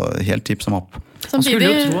dag, og helt tipp som opp. Man skulle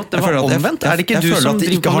jo tro at det var omvendt. Det ikke du som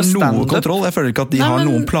driver med stand-up? Kontroll. Jeg føler ikke at de har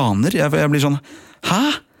noen planer. Jeg blir sånn, hæ?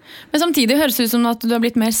 Men samtidig høres det ut som at du har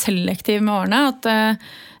blitt mer selektiv med årene, at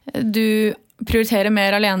du prioriterer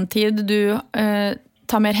mer alenetid, du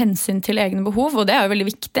tar mer hensyn til egne behov, og det jo veldig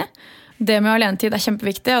viktig. Det med alenetid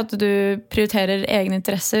kjempeviktig, at du prioriterer egne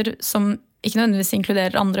interesser som ikke nødvendigvis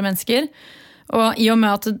inkluderer andre mennesker. Og I og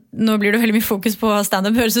med at nå blir det veldig mye fokus på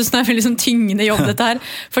stand-up, høres ut som det veldig sånn tyngende jobb dette her,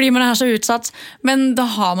 fordi man så utsatt. Men da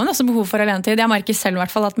har man også behov for alenetid. Jeg merker selv I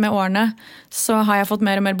hvert fall at med årene så har jeg fått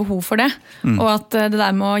mer og mer behov for det. Og at det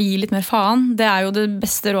der med å gi litt mer faen, det jo det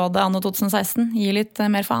beste rådet anno 2016. Gi litt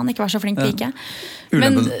mer faen, ikke vær så flink til ikke.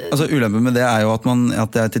 Ulempen med det jo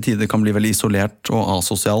at jeg til tider kan bli veldig isolert og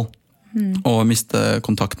asosial, og miste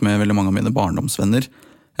kontakt med veldig mange av mine barndomsvenner.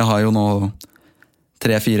 Jeg har jo nå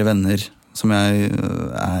 3-4 venner som jeg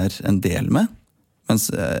en del med, mens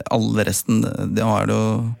alle resten, det jo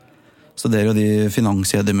studerer jo de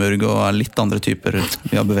finans I Edinburgh og litt andre typer,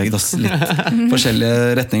 vi har beveget oss litt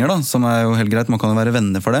forskjellige retninger da, som jo helt greit, man kan jo være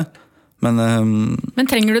venner for det. Men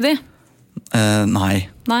trenger du de? Nei.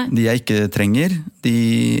 De jeg ikke trenger, de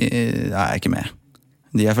jeg ikke med.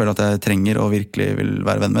 De jeg føler at jeg trenger og virkelig vil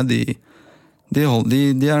være venn med, de det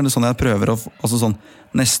sånn jeg prøver altså sånn,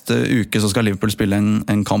 neste uke så skal Liverpool spille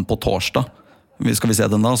en kamp på torsdag. Skal vi se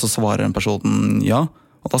den da? Og så svarer en person ja,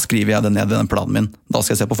 og da skriver jeg det ned I den planen min. Da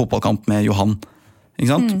skal jeg se på fotballkamp med Johan.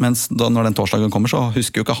 Ikke sant? Mens når den torsdagen kommer, så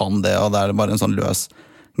husker jo ikke han det, og det bare en sånn løs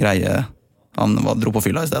greie. Han dro på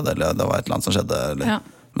fylla I stedet, eller det var et eller annet som skjedde. Eller.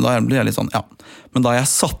 Men da blir jeg litt sånn, ja. Men da jeg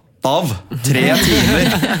satt av 3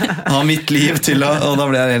 timer av mitt liv til og da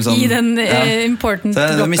ble jeg helt sånn I den important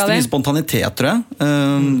blokka jeg mister mye spontanitet, tror jeg.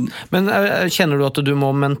 Men kjenner du at du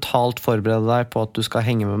må mentalt forberede deg på at du skal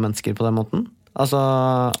henge med mennesker på den måten? Altså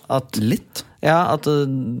at litt? Ja, at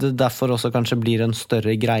det derfor også kanskje blir en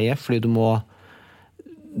større greie, fordi du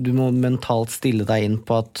må mentalt stille deg inn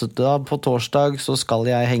på at da på torsdag så skal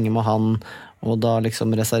jeg henge med han, og da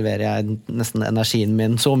liksom reserverer jeg nesten energien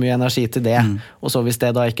min, så mye energi til det. Og så hvis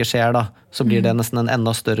det da ikke skjer da, så blir det nesten en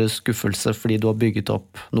enda større skuffelse fordi du har bygget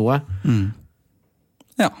opp noe.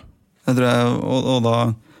 Ja, jeg tror og da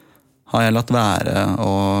har jeg latt være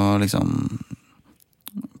å liksom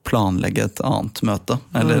planlegge et annet møte,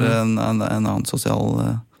 eller en annen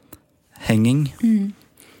sosial henging.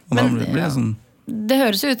 Og da blir det sånn... Det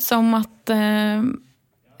høres ut som at...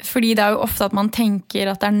 Fordi det jo ofte at man tenker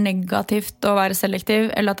at det negativt å være selektiv,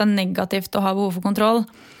 eller at det negativt å ha behov for kontroll.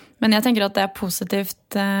 Men jeg tenker at det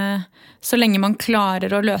positivt så lenge man klarer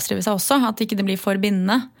å løsrive seg også, at ikke det blir for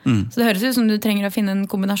bindende. Så det høres ut som du trenger å finne en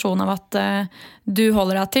kombinasjon av at du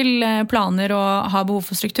holder deg til planer og har behov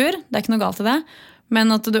for struktur. Det ikke noe galt I det.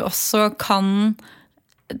 Men at du også kan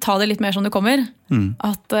ta det litt mer som det kommer.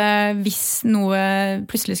 At hvis noe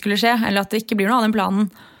plutselig skulle skje, eller at det ikke blir noe av den planen,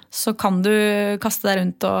 så kan du kaste deg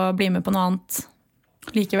rundt og bli med på noe annet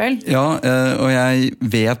likevel. Ja, og jeg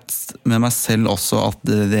vet med meg selv også at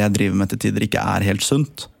det jeg driver med til tider ikke helt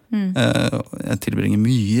sunt. Jeg tilbringer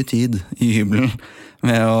mye tid I hybelen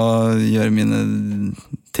med å gjøre mine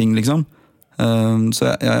ting, liksom.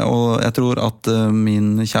 Så jeg tror at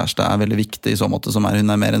min kjæreste veldig viktig I så måte, som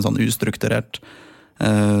hun mer en sånn ustrukturert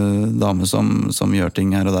dame som gjør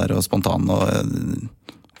ting her og der, og spontan, og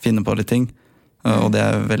finner på litt ting. Og det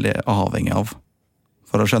jeg veldig avhengig av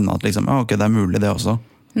for å skjønne at liksom, ok, det mulig det også.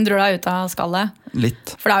 Hun drar deg ut av skallet.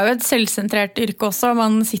 Litt. For det jo et selvsentrert yrke også.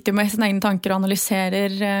 Man sitter jo med sine egne tanker og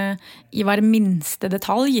analyserer I hver minste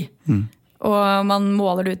detalj. Og man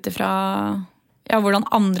måler det ut ifra hvordan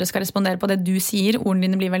andre skal respondere på det du sier. Ordene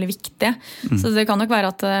dine blir veldig viktige. Så det kan nok være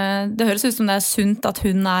at det høres ut som det sunt at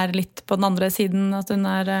hun litt på den andre siden. At hun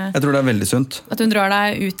jeg tror det veldig sunt. At hun drar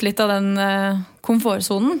deg ut litt av den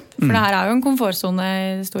komfortzonen. For det her jo en komfortzone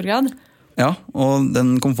I stor grad. Ja, og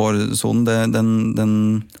den komfortzonen,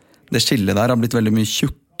 det skillet der har blitt veldig mye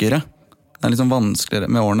tjukkere. Det liksom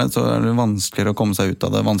vanskeligere. Med årene så det vanskeligere å komme seg ut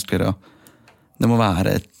av det. Vanskeligere. Det må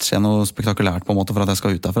skje noe spektakulært på en måte for at jeg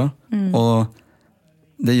skal ut derfra. Og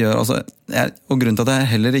det gjør og grunnen til at jeg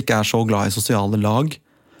heller ikke så glad I sosiale lag,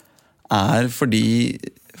 fordi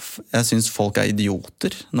jeg synes folk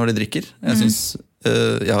idioter når de drikker. Jeg synes,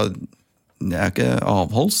 jeg ikke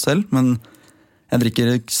avholds selv, men jeg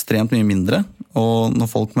drikker ekstremt mye mindre, Og når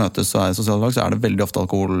folk møtes og sosiale lag, så det veldig ofte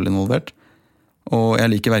alkohol involvert. Og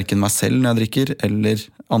jeg liker hverken meg selv når jeg drikker, eller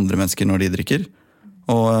andre mennesker når de drikker.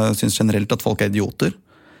 Og jeg synes generelt at folk idioter.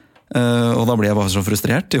 Og da blir jeg bare så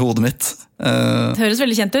frustrert i hodet mitt. Det høres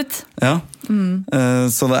veldig kjent ut. Ja.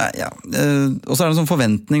 Så det og så det en sånn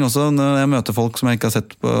forventning også, når jeg møter folk som jeg ikke har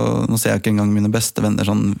sett på, nå ser jeg ikke engang mine beste venner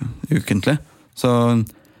sånn ukentlig. Så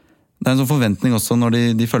det en sånn forventning også når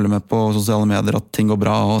de følger med på sosiale medier at ting går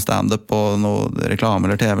bra, og stand-up og noe reklame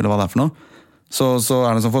eller TV eller hva det for noe. Så det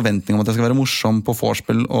en sånn forventning om at jeg skal være morsom på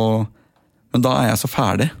vorspiel, men da jeg så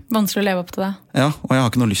ferdig. Vanskelig å leve opp til det. Ja, og jeg har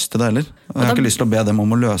ikke noe lyst til det heller. Og jeg har ikke lyst til å be dem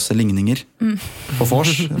om å løse ligninger på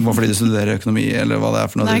vors, bare fordi de studerer økonomi, eller hva det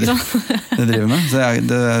for noe de driver med. Så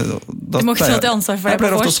du må ikke stå til ansvar for det på vors. Jeg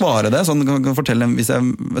pleier ofte å svare det, sånn, kan fortelle,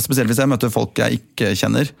 spesielt hvis jeg møter folk jeg ikke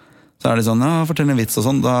kjenner, så det sånn, ja, fortell en vits og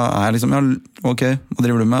sånn, da jeg liksom, ja, ok, hva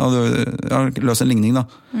driver du med? Og ja, løs en ligning da.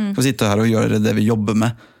 Skal vi sitte her og gjøre det vi jobber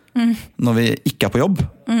med, når vi ikke på jobb?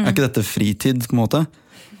 Ikke dette fritid, på en måte?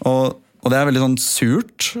 Og det veldig sånn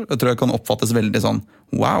surt. Jeg tror jeg kan oppfattes veldig sånn,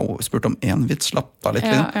 wow, spurt om en vits, slapp av litt.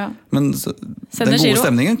 Ja. Men den gode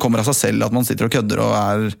stemningen kommer av seg selv, at man sitter og kødder og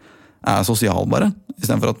er sosial bare, i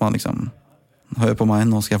stedet for at man liksom, hør på meg,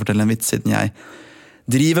 nå skal jeg fortelle en vits, siden jeg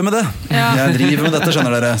driver med det. Ja. Jeg driver med dette,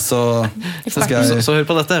 skjønner dere. Så skal jeg så hør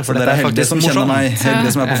på dette, for dere heldige som kjenner meg,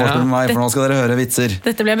 heldige som på vorspiel med meg, for nå skal dere høre vitser.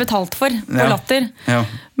 Dette ble jeg betalt for, på latter. Ja.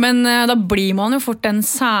 Men da blir man jo fort den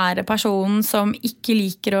sære personen som ikke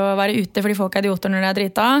liker å være ute fordi folk idioter når de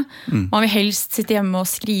drita. Man vil helst sitte hjemme og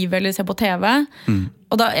skrive eller se på TV.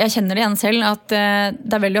 Og da, jeg kjenner det igjen selv, at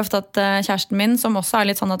det veldig ofte at kjæresten min, som også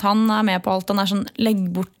litt sånn at han med på alt, han sånn, legg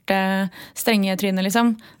bort strenge trynet, liksom.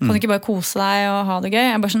 Kan du ikke bare kose deg og ha det gøy?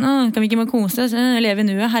 Jeg bare sånn, kan vi ikke bare kose oss, leve i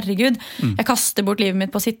nuet, herregud. Jeg kaster bort livet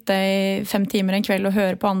mitt på å sitte i 5 timer en kveld og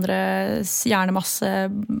høre på andres hjernemasse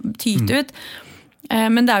tyte ut.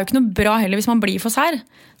 Men det jo ikke noe bra heller hvis man blir for sær.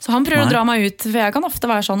 Så han prøver å dra meg ut, for jeg kan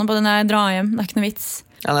ofte være sånn, og både når jeg drar hjem, det ikke noe vits.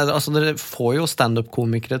 Ja, nei, altså dere får jo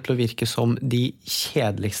stand-up-komikere til å virke som de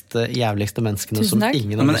kjedeligste, jævligste menneskene som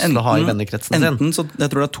ingen har lyst til å ha i vennekretsen sin. Enten, så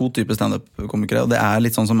jeg tror det 2 typer stand-up-komikere, og det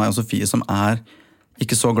litt sånn som meg og Sofie, som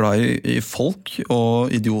ikke så glad i folk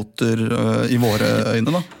og idioter i våre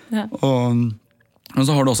øyne, da. Ja. Og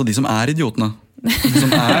så har du også de som idiotene. Som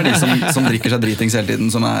de som drikker seg dritings hele tiden,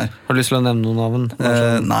 som Har du lyst til å nevne noen av dem?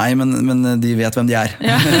 Nei, men de vet hvem de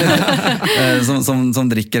Ja. som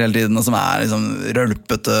drikker hele tiden, og som liksom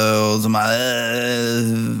rølpete, og som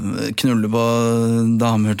knuller på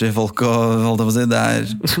damer til folk, og holdt jeg på å si, det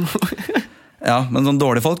ja, men sånn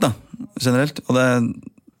dårlige folk da, generelt,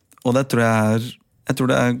 og det tror jeg tror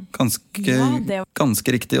det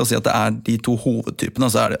ganske riktig å si at det de 2 hovedtypene,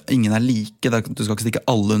 så det ingen like, du skal ikke stikke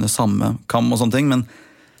alle under samme kam og sånne ting, men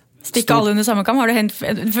stikke alle under samme kam, har du hendt?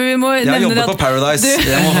 For vi må jeg har jobbet på Paradise,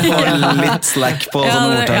 jeg må få litt slack på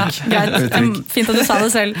sånne ordtak. Ja, fint at du sa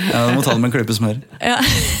det selv. Ja, du må ta det med en klype smør. Ja.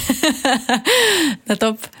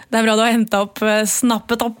 Nettopp. Det bra du har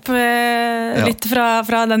snappet opp litt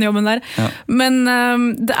fra den jobben der. Ja. Men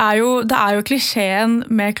det jo klisjeen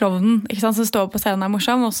med klovnen, ikke sant, som står på scenen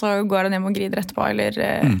morsom, og så går han hjem og grider etterpå, eller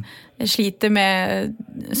sliter med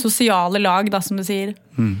sosiale lag, da, som du sier.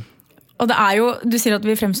 Og det jo, du sier at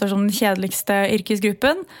vi fremstår som den kjedeligste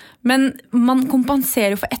yrkesgruppen, men man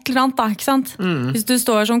kompenserer jo for et eller annet da, ikke sant? Hvis du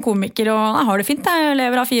står som komiker og har det fint, jeg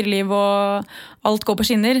lever av 4 liv og alt går på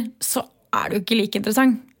skinner, så det jo ikke like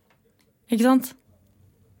interessant. Ikke sant?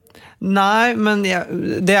 Nei, men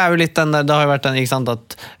det jo litt den der, det har jo vært den, ikke sant,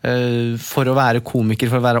 at for å være komiker,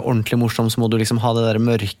 for å være ordentlig morsom, så må du liksom ha det der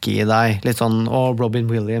mørke i deg. Litt sånn, Robin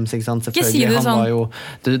Williams, ikke sant? Selvfølgelig, han var jo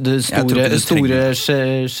det store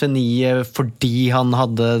geniet fordi han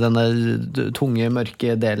hadde denne tunge,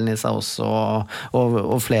 mørke delen i seg også,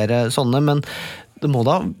 og flere sånne, men det må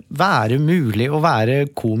da være mulig å være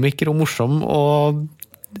komiker og morsom og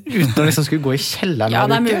uten å liksom skulle gå i kjelleren. Ja,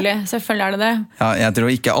 det mulig. Selvfølgelig det. Ja, jeg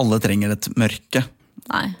tror ikke alle trenger et mørke.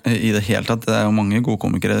 Nei. I det hele tatt. Det jo mange gode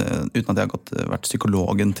komikere, uten at jeg har vært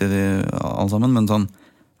psykologen til de alle sammen, men sånn,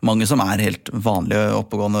 mange som helt vanlige,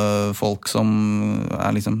 oppegående folk som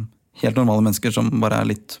liksom helt normale mennesker, som bare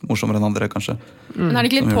litt morsommere enn andre, kanskje. Men det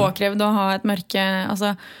ikke litt påkrevd å ha et mørke?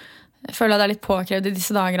 Altså, jeg føler at det litt påkrevd i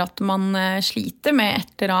disse dager at man sliter med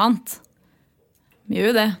et eller annet.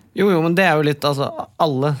 Jo, det. Jo, men det jo litt, altså,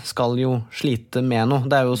 alle skal jo slite med noe.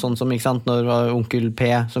 Det jo sånn som, ikke sant, når det var onkel P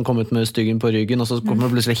som kom ut med styggen på ryggen, og så kommer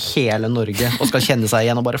plutselig hele Norge og skal kjenne seg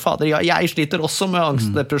igjen og bare, fader, ja, jeg sliter også med angst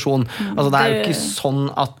og depresjon. Altså, det jo ikke sånn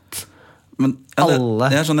at men, ja,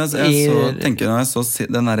 alle det sånn jeg tenker når jeg så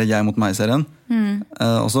den der Jeg mot meg-serien.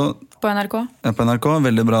 Også, på NRK? Ja, på NRK,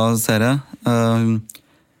 veldig bra serie.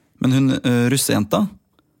 Men hun russejenta,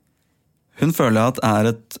 hun føler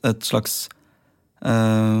jeg at et slags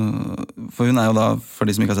for hun jo da, for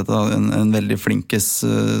de som ikke har sett det, en veldig flinkes,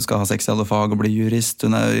 skal ha sex i alle fag og bli jurist.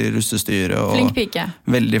 Hun i russestyret og flink pike.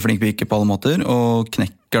 Veldig flink pike på alle måter, og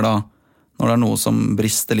knekker da når det noe som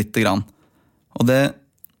brister litt grann. Og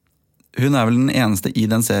hun vel den eneste i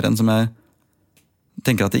den serien som jeg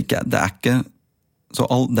tenker at det er ikke så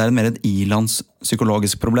det mer et ilands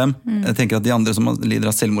psykologisk problem. Jeg tenker at de andre som lider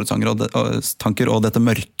av selvmordstanker og dette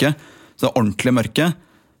mørke, så det ordentlige mørke,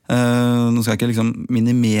 nå skal jeg ikke liksom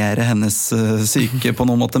minimere hennes syke på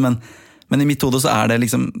noen måte, men i mitt hode så det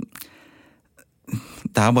liksom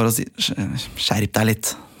det bare å si skjerp deg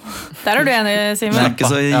litt. Der du enig, Simen. Det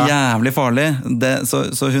ikke så jævlig farlig.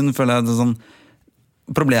 Så hun føler det sånn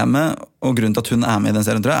problemet, og grunnen til at hun med i den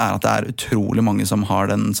serien, tror jeg, at det utrolig mange som har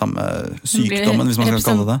den samme sykdommen, hvis man skal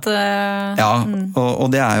kalle det. Ja,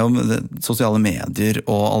 og det jo sosiale medier,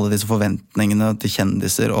 og alle disse forventningene til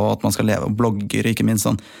kjendiser, og at man skal leve, og bloggere, ikke minst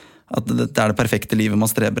sånn, at det det perfekte livet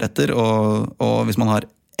man streber etter, og hvis man har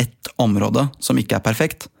ett område som ikke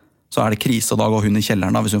perfekt, så det krise, og da går hun i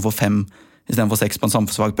kjelleren, da, hvis hun får 5 i stedet for 6 på en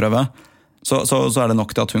samfunnsfagprøve, så det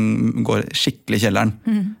nok til at hun går skikkelig i kjelleren.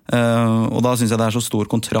 Og da synes jeg det så stor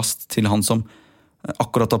kontrast til han som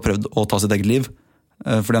akkurat har prøvd å ta sitt eget liv,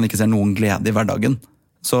 fordi han ikke ser noen glede i hverdagen.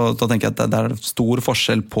 Så da tenker jeg at det stor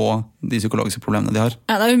forskjell på de psykologiske problemene de har.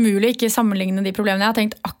 Ja, det umulig ikke sammenligne de problemene. Jeg har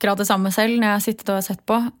tenkt akkurat det samme selv når jeg har sittet og sett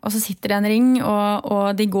på, og så sitter det en ring,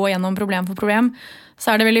 og de går gjennom problem for problem. Så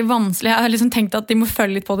det veldig vanskelig. Jeg har liksom tenkt at de må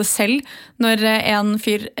følge litt på det selv. Når en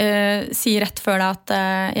fyr sier rett før deg at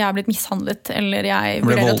jeg har blitt mishandlet, eller jeg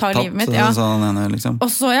vurderer å ta livet mitt. Ja. Liksom. Og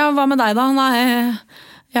så, hva med deg da? Nei,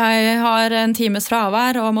 jeg har en times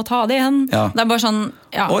fravær og må ta det igjen. Ja. Det bare sånn,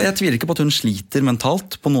 Og jeg tviler ikke på at hun sliter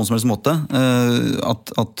mentalt på noen som helst måte.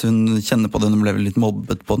 At hun kjenner på det, hun ble litt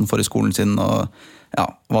mobbet på den forrige skolen sin, og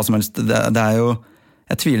hva som helst. Det jo,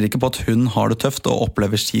 jeg tviler ikke på at hun har det tøft og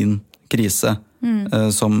opplever sin krise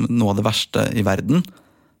som noe av det verste i verden.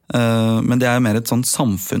 Men det jo mer et sånn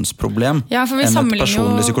samfunnsproblem enn et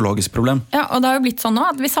personlig psykologisk problem. Ja, og det har jo blitt sånn nå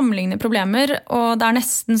at vi sammenligner problemer, og det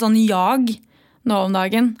nesten sånn jag nå om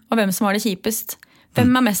dagen, og hvem som har det kjipest.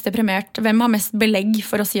 Hvem mest deprimert? Hvem har mest belegg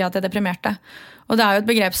for å si at de deprimerte? Og det jo et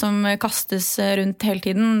begrep som kastes rundt hele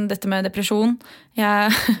tiden, dette med depresjon.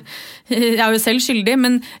 Jeg jo selv skyldig,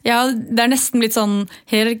 men det nesten blitt sånn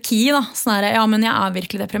hierarki da. Sånn men jeg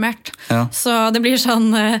virkelig deprimert. Ja. Så det blir sånn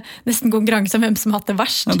nesten konkurranse om hvem som har hatt det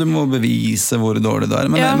verst. Ja, du må bevise hvor dårlig det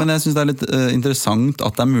men jeg synes det litt interessant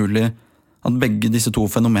at det mulig at begge disse to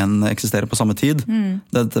fenomenene eksisterer på samme tid.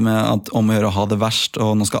 Dette med at om å gjøre å ha det verst,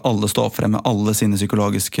 og nå skal alle stå frem med alle sine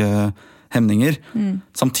psykologiske hemninger,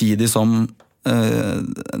 samtidig som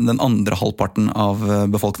den andre halvparten av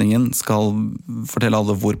befolkningen skal fortelle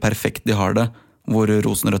alle hvor perfekt de har det, hvor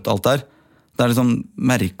rosenrødt alt Det litt sånn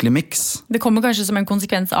merkelig mix. Det kommer kanskje som en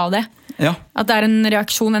konsekvens av det. Ja. At det en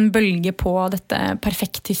reaksjon, en bølge på dette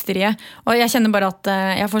perfekt-hysteriet. Og jeg kjenner bare at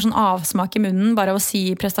jeg får sånn avsmak i munnen bare av å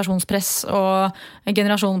si prestasjonspress og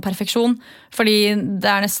generasjon perfeksjon. Fordi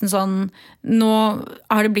det nesten sånn, nå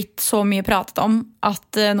har det blitt så mye pratet om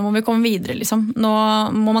at nå må vi komme videre, liksom. Nå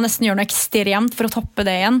må man nesten gjøre noe ekstremt for å toppe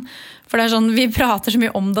det igjen. For det sånn, vi prater så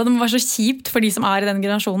mye om det, det må være så kjipt for de som i den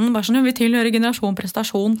generasjonen. Bare sånn, vi tilhører generasjon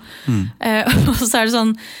prestasjon. Og så det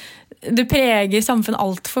sånn, det preger samfunnet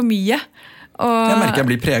alt for mye. Og jeg merker jeg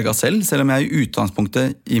blir preget selv om jeg i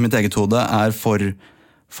utgangspunktet i mitt eget hode for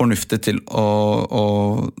fornuftig til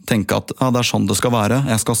å tenke at det sånn det skal være.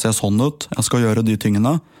 Jeg skal se sånn ut, jeg skal gjøre de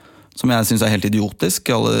tingene som jeg synes helt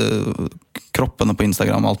idiotisk. Alle kroppene på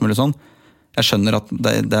Instagram og alt mulig sånn. Jeg skjønner at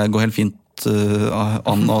det går helt fint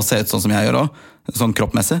an å se ut sånn som jeg gjør også, sånn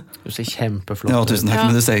kroppmessig. Du ser kjempeflott ut. Ja, tusen takk,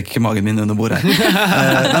 men du ser ikke magen min under bordet her.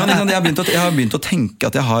 Jeg har begynt å tenke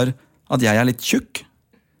at jeg litt tjukk,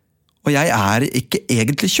 og jeg ikke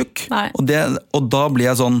egentlig tjukk. Og da blir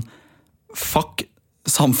jeg sånn, fuck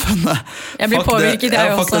samfunnet. Jeg blir påvirket,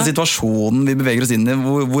 jeg også. Fuck den situasjonen vi beveger oss inn i,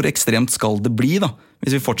 hvor ekstremt skal det bli da?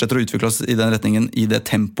 Hvis vi fortsetter å utvikle oss i den retningen, i det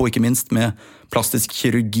tempo, ikke minst med plastisk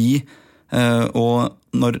kirurgi, og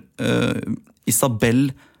når Isabel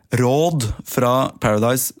Råd fra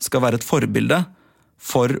Paradise skal være et forbilde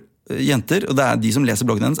for jenter, og det de som leser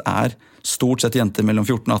bloggen hennes stort sett jenter mellom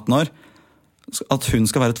 14 og 18 år, at hun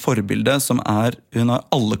skal være et forbilde som hun har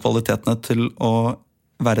alle kvalitetene til å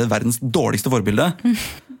være verdens dårligste forbilde,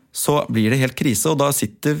 så blir det helt krise, og da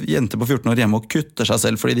sitter jenter på 14 år hjemme og kutter seg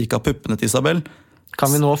selv fordi de ikke har puppene til Isabel.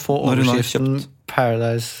 Kan vi nå få overskriften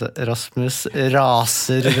Paradise Rasmus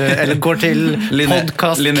raser, eller går til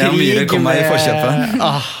podcastkrig? Linnea Myhre kommer meg i forkjøpet.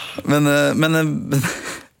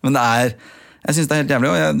 Men det Jeg synes det helt jævlig,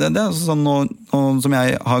 og det er også sånn nå som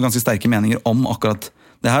jeg har ganske sterke meninger om akkurat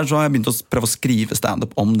det her, så har jeg begynt å prøve å skrive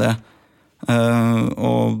stand-up om det,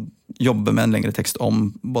 og jobbe med en lengre tekst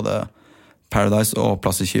om både Paradise og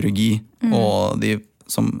plastisk kirurgi, og de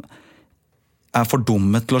som for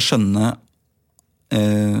dumme til å skjønne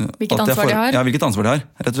hvilket ansvar de har. Ja, hvilket ansvar de har.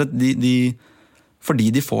 Rett og slett,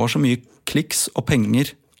 fordi de får så mye kliks og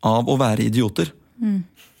penger av å være idioter.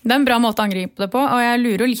 Det er en bra måte å angripe det på, og jeg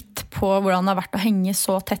lurer litt på hvordan det har vært å henge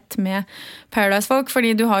så tett med Paradise-folk,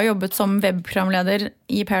 fordi du har jobbet som webprogramleder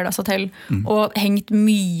i Paradise Hotel, og hengt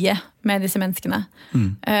mye med disse menneskene.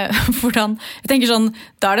 Jeg tenker sånn,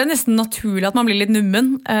 da er det nesten naturlig at man blir litt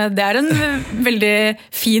nummen. Det er en veldig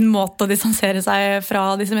fin måte å distansere seg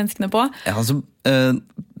fra disse menneskene på. Ja, altså,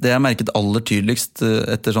 det jeg merket aller tydeligst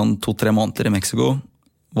etter sånn 2-3 måneder i Mexico,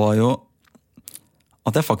 var jo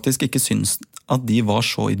at jeg faktisk ikke syns at de var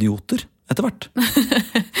så idioter etter hvert.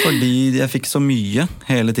 Fordi jeg fikk så mye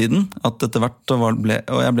hele tiden, at etter hvert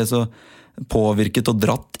og jeg ble så påvirket og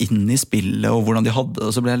dratt inn i spillet, og hvordan de hadde det,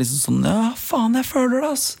 og så ble jeg liksom sånn, ja, faen, jeg føler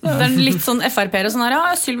det, ass. Det er litt sånn FRP-er og sånn her,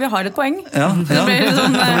 ja, Sylvia har et poeng. Ja. Det blir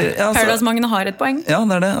sånn, Paradise-mangene har et poeng. Ja,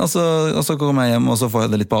 det er det, og så kommer jeg hjem, og så får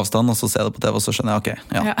jeg det litt på avstand, og så ser jeg det på TV, og så skjønner jeg, ok,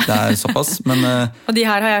 ja. Det er såpass, men... og de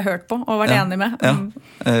her har jeg hørt på, og vært enig med.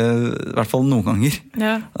 I hvert fall noen ganger.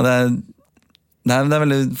 Ja. Og det er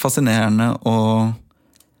veldig fascinerende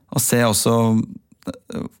å se også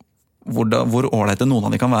hvor ålreite noen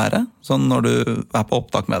av de kan være. Sånn når du på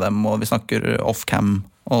opptak med dem, og vi snakker off-cam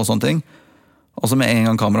og sånne ting. Og så med en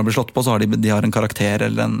gang kameraet blir slått på, så har de har en karakter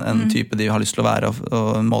eller en type de har lyst til å være, og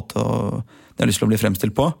en måte de har lyst til å bli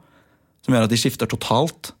fremstilt på, som gjør at de skifter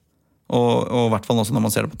totalt. Og i hvert fall også når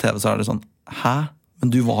man ser det på TV, så er det sånn, hæ?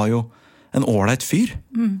 Men du var jo en ålreit fyr.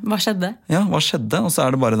 Hva skjedde? Ja, hva skjedde? Og så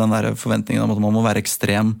er det bare den der forventningen om at man må være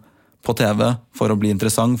ekstrem på TV for å bli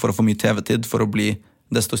interessant, for å få mye TV-tid, for å bli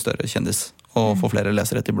desto større kjendis, og få flere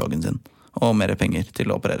lesere til bloggen sin, og mer penger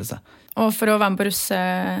til å operere seg. Og for å være med på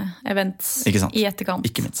russe-events i etterkant.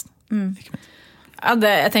 Ikke minst. Ja,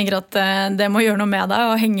 jeg tenker at det må gjøre noe med deg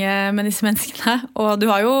å henge med disse menneskene, og du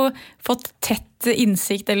har jo fått tett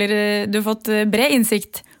innsikt, eller du har fått bred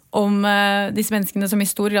innsikt om disse menneskene som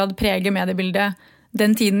i stor grad preger mediebildet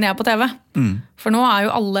den tiden jeg er på TV. For nå er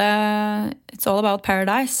jo alle It's all about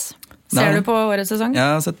Paradise. Ser du på årets sesong? Jeg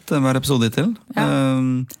har sett hver episode til. Ja.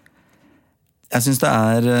 Jeg synes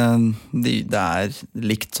det er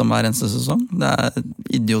likt som hver eneste sesong. Det er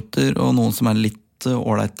idioter og noen som er litt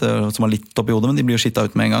ålreite, som har litt opp i hodet, men de blir jo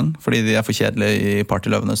skittet ut med en gang, fordi de er for kjedelige i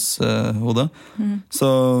partyløvenes hode.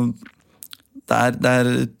 Så det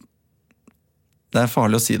er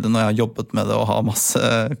farlig å si det når jeg har jobbet med det og har masse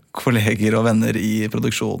kolleger og venner i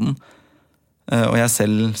produksjonen, og jeg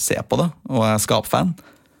selv ser på det og er skapfan,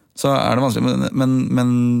 så er det vanskelig, men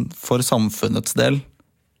for samfunnets del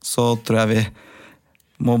så tror jeg vi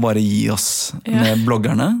må bare gi oss med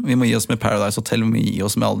bloggerne, vi må gi oss med Paradise Hotel, vi må gi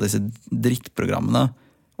oss med alle disse drittprogrammene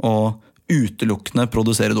og utelukkende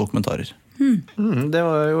produsere dokumentarer. Det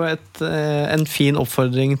var jo en fin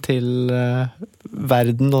oppfordring til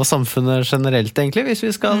verden og samfunnet generelt, egentlig. Hvis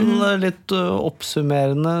vi skal litt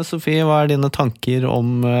oppsummerende, Sofie, hva er dine tanker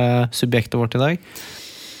om subjektet vårt i dag?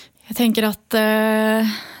 Jeg tenker at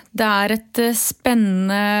det er et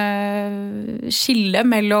spennende skille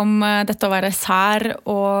mellom dette å være sær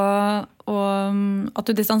og at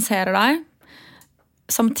du distanserer deg,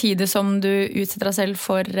 samtidig som du utsetter deg selv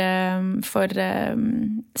for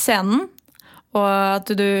scenen, og at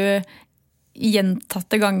du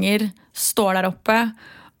gjentatte ganger står der oppe.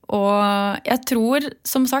 Og jeg tror,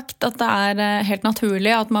 som sagt, at det er helt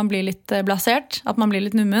naturlig at man blir litt blasert, at man blir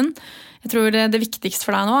litt nummen. Jeg tror det viktigste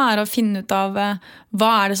for deg nå er å finne ut av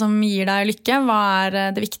hva er det som gir deg lykke, hva er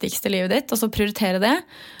det viktigste i livet ditt, og så prioritere det.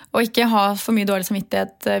 Og ikke ha for mye dårlig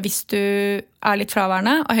samvittighet hvis du er litt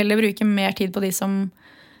fraværende, og heller bruke mer tid på de som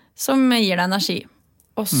gir deg energi.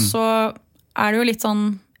 Og så er det jo litt sånn,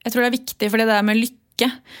 jeg tror det er viktig, fordi det er med lykke.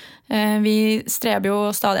 Vi streber jo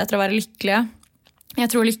stadig etter å være lykkelige. Jeg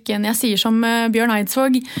tror lykken, jeg sier som Bjørn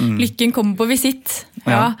Eidsvåg, lykken kommer på visitt.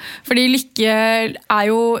 Ja, fordi lykke er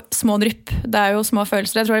jo små drypp, det er jo små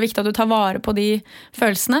følelser. Jeg tror det er viktig at du tar vare på de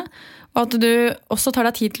følelsene, og at du også tar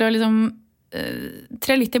deg tid til å liksom,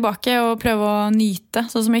 tre litt tilbake og prøve å nyte,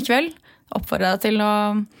 sånn som i kveld. Oppfordre deg til å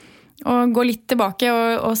gå litt tilbake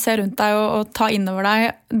og se rundt deg og ta innover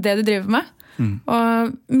deg det du driver med.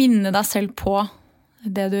 Og minne deg selv på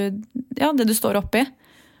det du står oppi,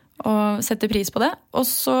 og sette pris på det, og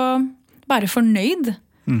så være fornøyd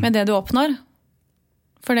med det du oppnår.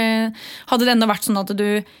 For hadde det enda vært sånn at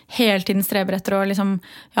du hele tiden streber etter å liksom,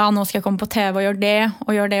 ja, nå skal jeg komme på TV og gjøre det,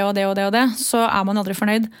 og gjøre det, og det, og det, og det, så er man aldri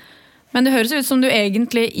fornøyd. Men det høres ut som du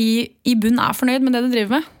egentlig i bunn fornøyd med det du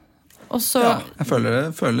driver med. Og så... Ja, jeg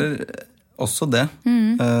føler også det.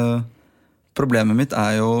 Problemet mitt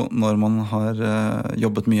jo når man har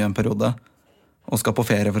jobbet mye en periode, og skal på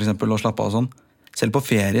ferie for eksempel, og slappe av og sånn. Selv på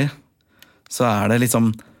ferie, så det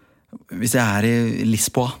liksom, hvis jeg i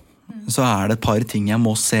Lisboa, så det et par ting jeg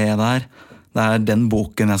må se der. Det den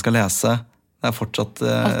boken jeg skal lese. Det fortsatt...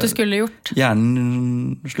 Alt du skulle gjort.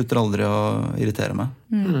 Hjernen slutter aldri å irritere meg.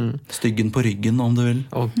 Styggen på ryggen, om du vil.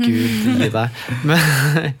 Gud, gi deg. Men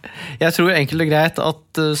jeg tror enkelt og greit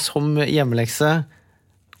at som hjemmelekse,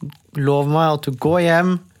 lov meg at du går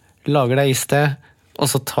hjem, lager deg iste, og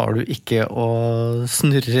så tar du ikke og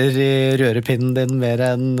snurrer i rørepinnen din mer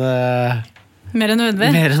enn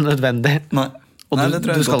nødvendig. Nei. Og Nei,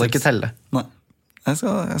 du skal ikke telle. Nei. Jeg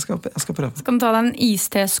skal prøve. Skal du ta deg en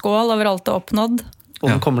iste-skål over alt det oppnådd? Og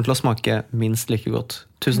den kommer til å smake minst like godt.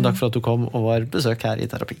 Tusen takk for at du kom og var besøk her i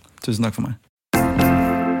Terapi. Tusen takk for meg.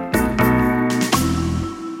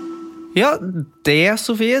 Ja, det,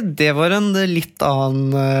 Sofie, det var en litt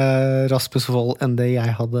annen Rasmus Wold enn det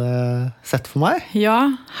jeg hadde sett for meg.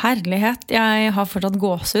 Ja, herlighet. Jeg har fortsatt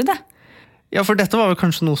gåsehud, det. Ja, for dette var vel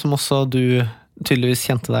kanskje noe som også du tydeligvis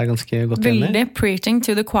kjente deg ganske godt igjen i. Veldig preaching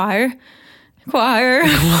to the choir. Choir.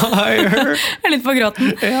 Jeg litt på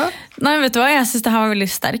gråten. Ja. Nei, vet du hva? Jeg synes det her var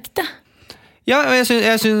veldig sterkt, det. Ja, og jeg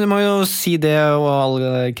synes jeg må jo si det, og all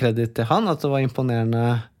kredit til han, at det var imponerende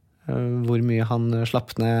hvor mye han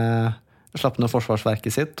slapp ned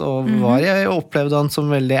forsvarsverket sitt, og jeg opplevde han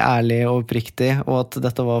som veldig ærlig og oppriktig, og at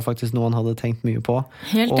dette var faktisk noe han hadde tenkt mye på.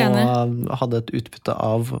 Helt enig. Og hadde et utbytte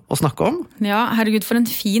av å snakke om. Ja, herregud, for en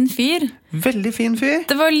fin fyr. Veldig fin fyr.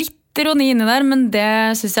 Det var litt ironi inni der, men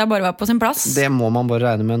det synes jeg bare var på sin plass. Det må man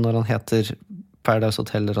bare regne med når han heter Paradise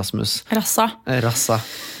Hotel Rasmus. Rassa.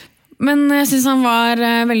 Men jeg synes han var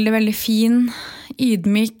veldig, veldig fin,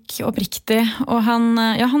 ydmyk, oppriktig, og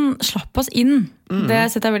han slapp oss inn.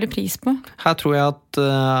 Det setter jeg veldig pris på. Her tror jeg at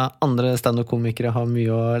andre stand-up-komikere har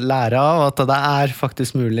mye å lære av, og at det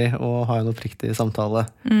faktisk mulig å ha en oppriktig samtale.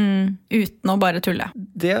 Uten å bare tulle.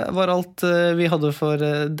 Det var alt vi hadde for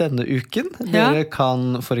denne uken. Dere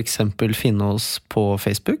kan for eksempel finne oss på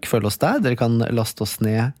Facebook, følg oss der. Dere kan laste oss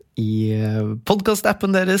ned i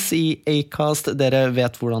podcast-appen deres, i Acast. Dere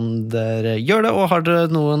vet hvordan dere gjør det, og har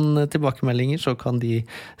dere noen tilbakemeldinger, så kan de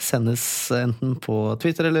sendes enten på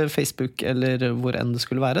Twitter eller Facebook, eller hvor enn det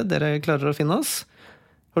skulle være. Dere klarer å finne oss.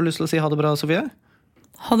 Har du lyst til å si ha det bra, Sofie?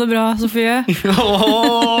 Ha det bra, Sofie.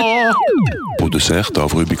 Produsert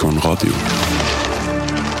av Rubicon Radio.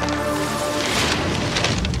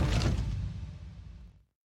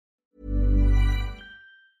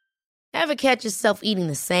 Ever catch yourself eating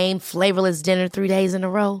the same flavorless dinner 3 days in a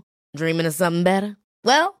row? Dreaming of something better?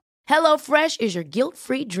 Well, HelloFresh is your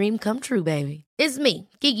guilt-free dream come true, baby. It's me,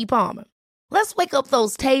 Keke Palmer. Let's wake up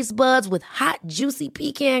those taste buds with hot, juicy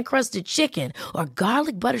pecan-crusted chicken or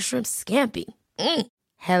garlic butter shrimp scampi.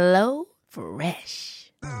 Hello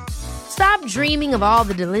Fresh. Stop dreaming of all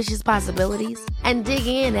the delicious possibilities and dig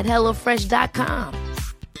in at HelloFresh.com.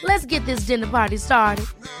 Let's get this dinner party started.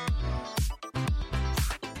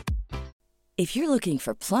 If you're looking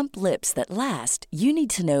for plump lips that last, you need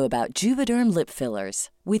to know about Juvederm lip fillers.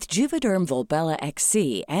 With Juvederm Volbella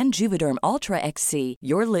XC and Juvederm Ultra XC,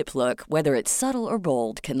 your lip look, whether it's subtle or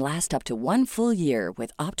bold, can last up to 1 full year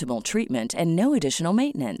with optimal treatment and no additional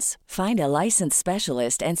maintenance. Find a licensed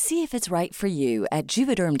specialist and see if it's right for you at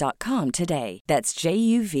Juvederm.com today. That's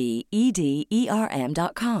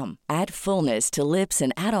JUVEDERM.com. Add fullness to lips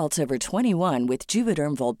in adults over 21 with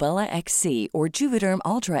Juvederm Volbella XC or Juvederm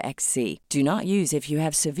Ultra XC. Do not use if you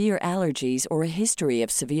have severe allergies or a history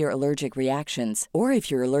of severe allergic reactions, or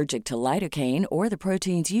if you're allergic to lidocaine or the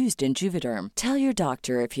proteins used in Juvederm. Tell your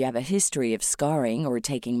doctor if you have a history of scarring or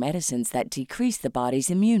taking medicines that decrease the body's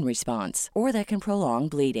immune response or that can prolong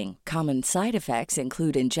bleeding. Common side effects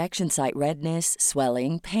include injection site redness,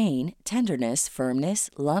 swelling, pain, tenderness, firmness,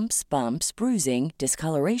 lumps, bumps, bruising,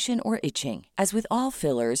 discoloration, or itching. As with all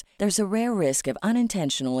fillers, there's a rare risk of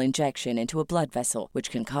unintentional injection into a blood vessel,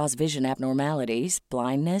 which can cause vision abnormalities,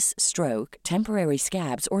 blindness, stroke, temporary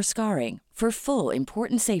scabs, or scarring. For full,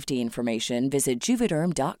 important safety information, visit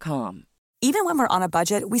Juvederm.com. Even when we're on a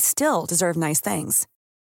budget, we still deserve nice things.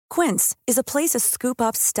 Quince is a place to scoop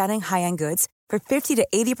up stunning high-end goods for 50 to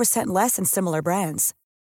 80% less than similar brands.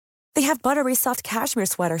 They have buttery soft cashmere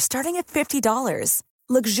sweaters starting at $50,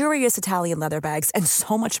 luxurious Italian leather bags, and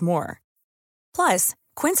so much more. Plus,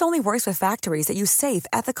 Quince only works with factories that use safe,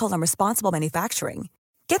 ethical, and responsible manufacturing.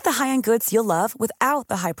 Get the high-end goods you'll love without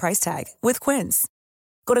the high price tag with Quince.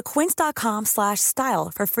 Go to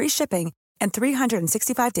quince.com/style for free shipping and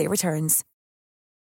 365-day returns.